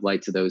beacon of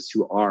light to those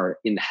who are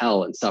in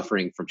hell and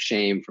suffering from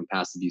shame, from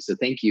past abuse. So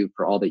thank you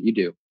for all that you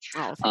do.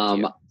 Oh,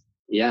 thank you.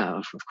 Yeah,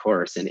 of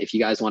course. And if you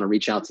guys want to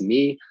reach out to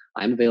me,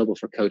 I'm available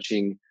for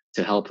coaching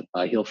to help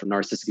heal from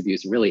narcissistic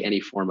abuse and really any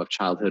form of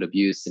childhood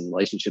abuse and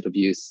relationship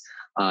abuse.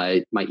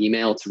 My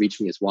email to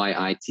reach me is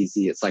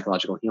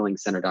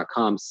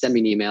yitz@psychologicalhealingcenter.com. Send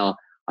me an email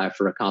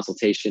for a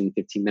consultation,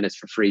 15 minutes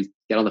for free.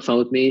 Get on the phone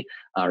with me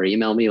or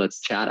email me.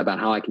 Let's chat about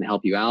how I can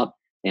help you out.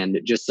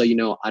 And just so you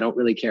know, I don't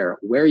really care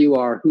where you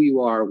are, who you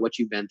are, what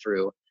you've been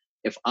through.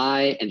 If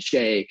I and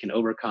Shay can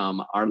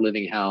overcome our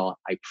living hell,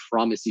 I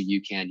promise you,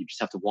 you can. You just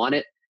have to want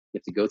it. You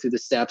have to go through the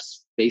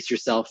steps, face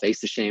yourself, face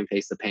the shame,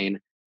 face the pain,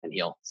 and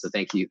heal. So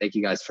thank you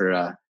guys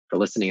for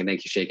listening, and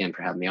thank you, Shay, again,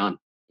 for having me on.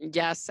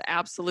 Yes,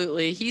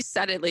 absolutely. He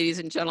said it, ladies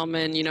and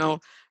gentlemen,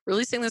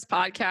 releasing this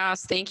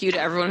podcast. Thank you to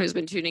everyone who's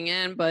been tuning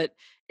in, but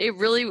it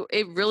really,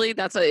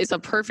 it's a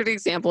perfect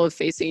example of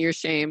facing your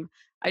shame.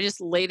 I just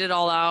laid it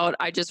all out.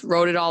 I just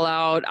wrote it all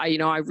out.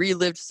 I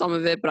relived some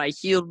of it, but I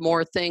healed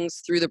more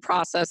things through the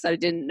process that I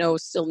didn't know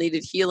still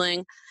needed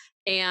healing.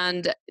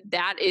 And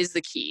that is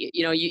the key.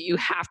 You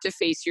have to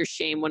face your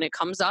shame when it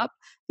comes up.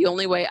 The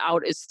only way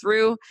out is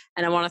through.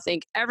 And I want to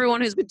thank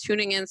everyone who's been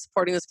tuning in,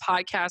 supporting this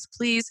podcast.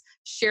 Please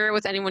share it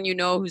with anyone you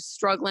know who's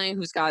struggling,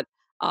 who's got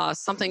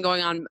something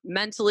going on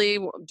mentally,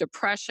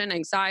 depression,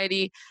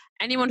 anxiety.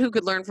 Anyone who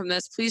could learn from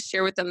this, please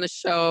share with them the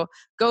show.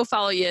 Go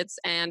follow Yitz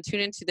and tune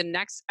into the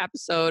next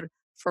episode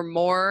for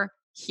more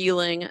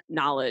healing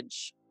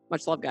knowledge.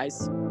 Much love,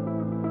 guys.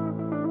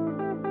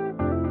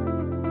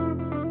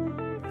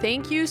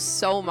 Thank you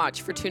so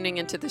much for tuning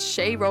into the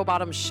Shay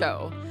Rowbottom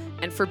Show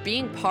and for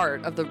being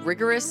part of the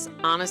rigorous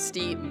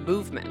honesty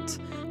movement,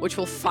 which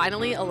will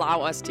finally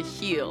allow us to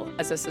heal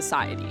as a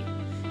society.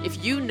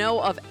 If you know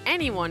of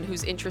anyone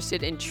who's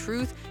interested in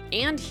truth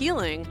and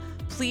healing,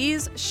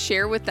 please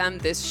share with them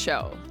this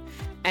show.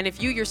 And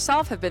if you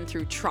yourself have been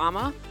through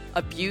trauma,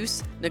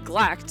 abuse,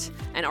 neglect,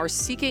 and are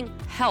seeking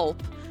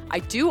help, I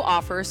do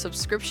offer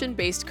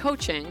subscription-based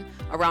coaching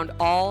around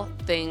all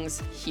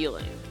things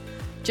healing.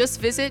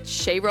 Just visit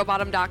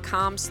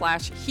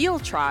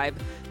shayrowbottom.com/healtribe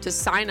to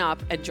sign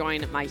up and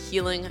join my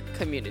healing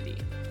community.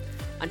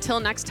 Until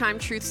next time,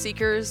 truth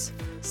seekers,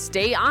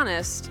 stay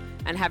honest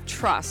and have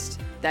trust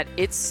that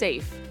it's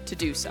safe to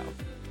do so.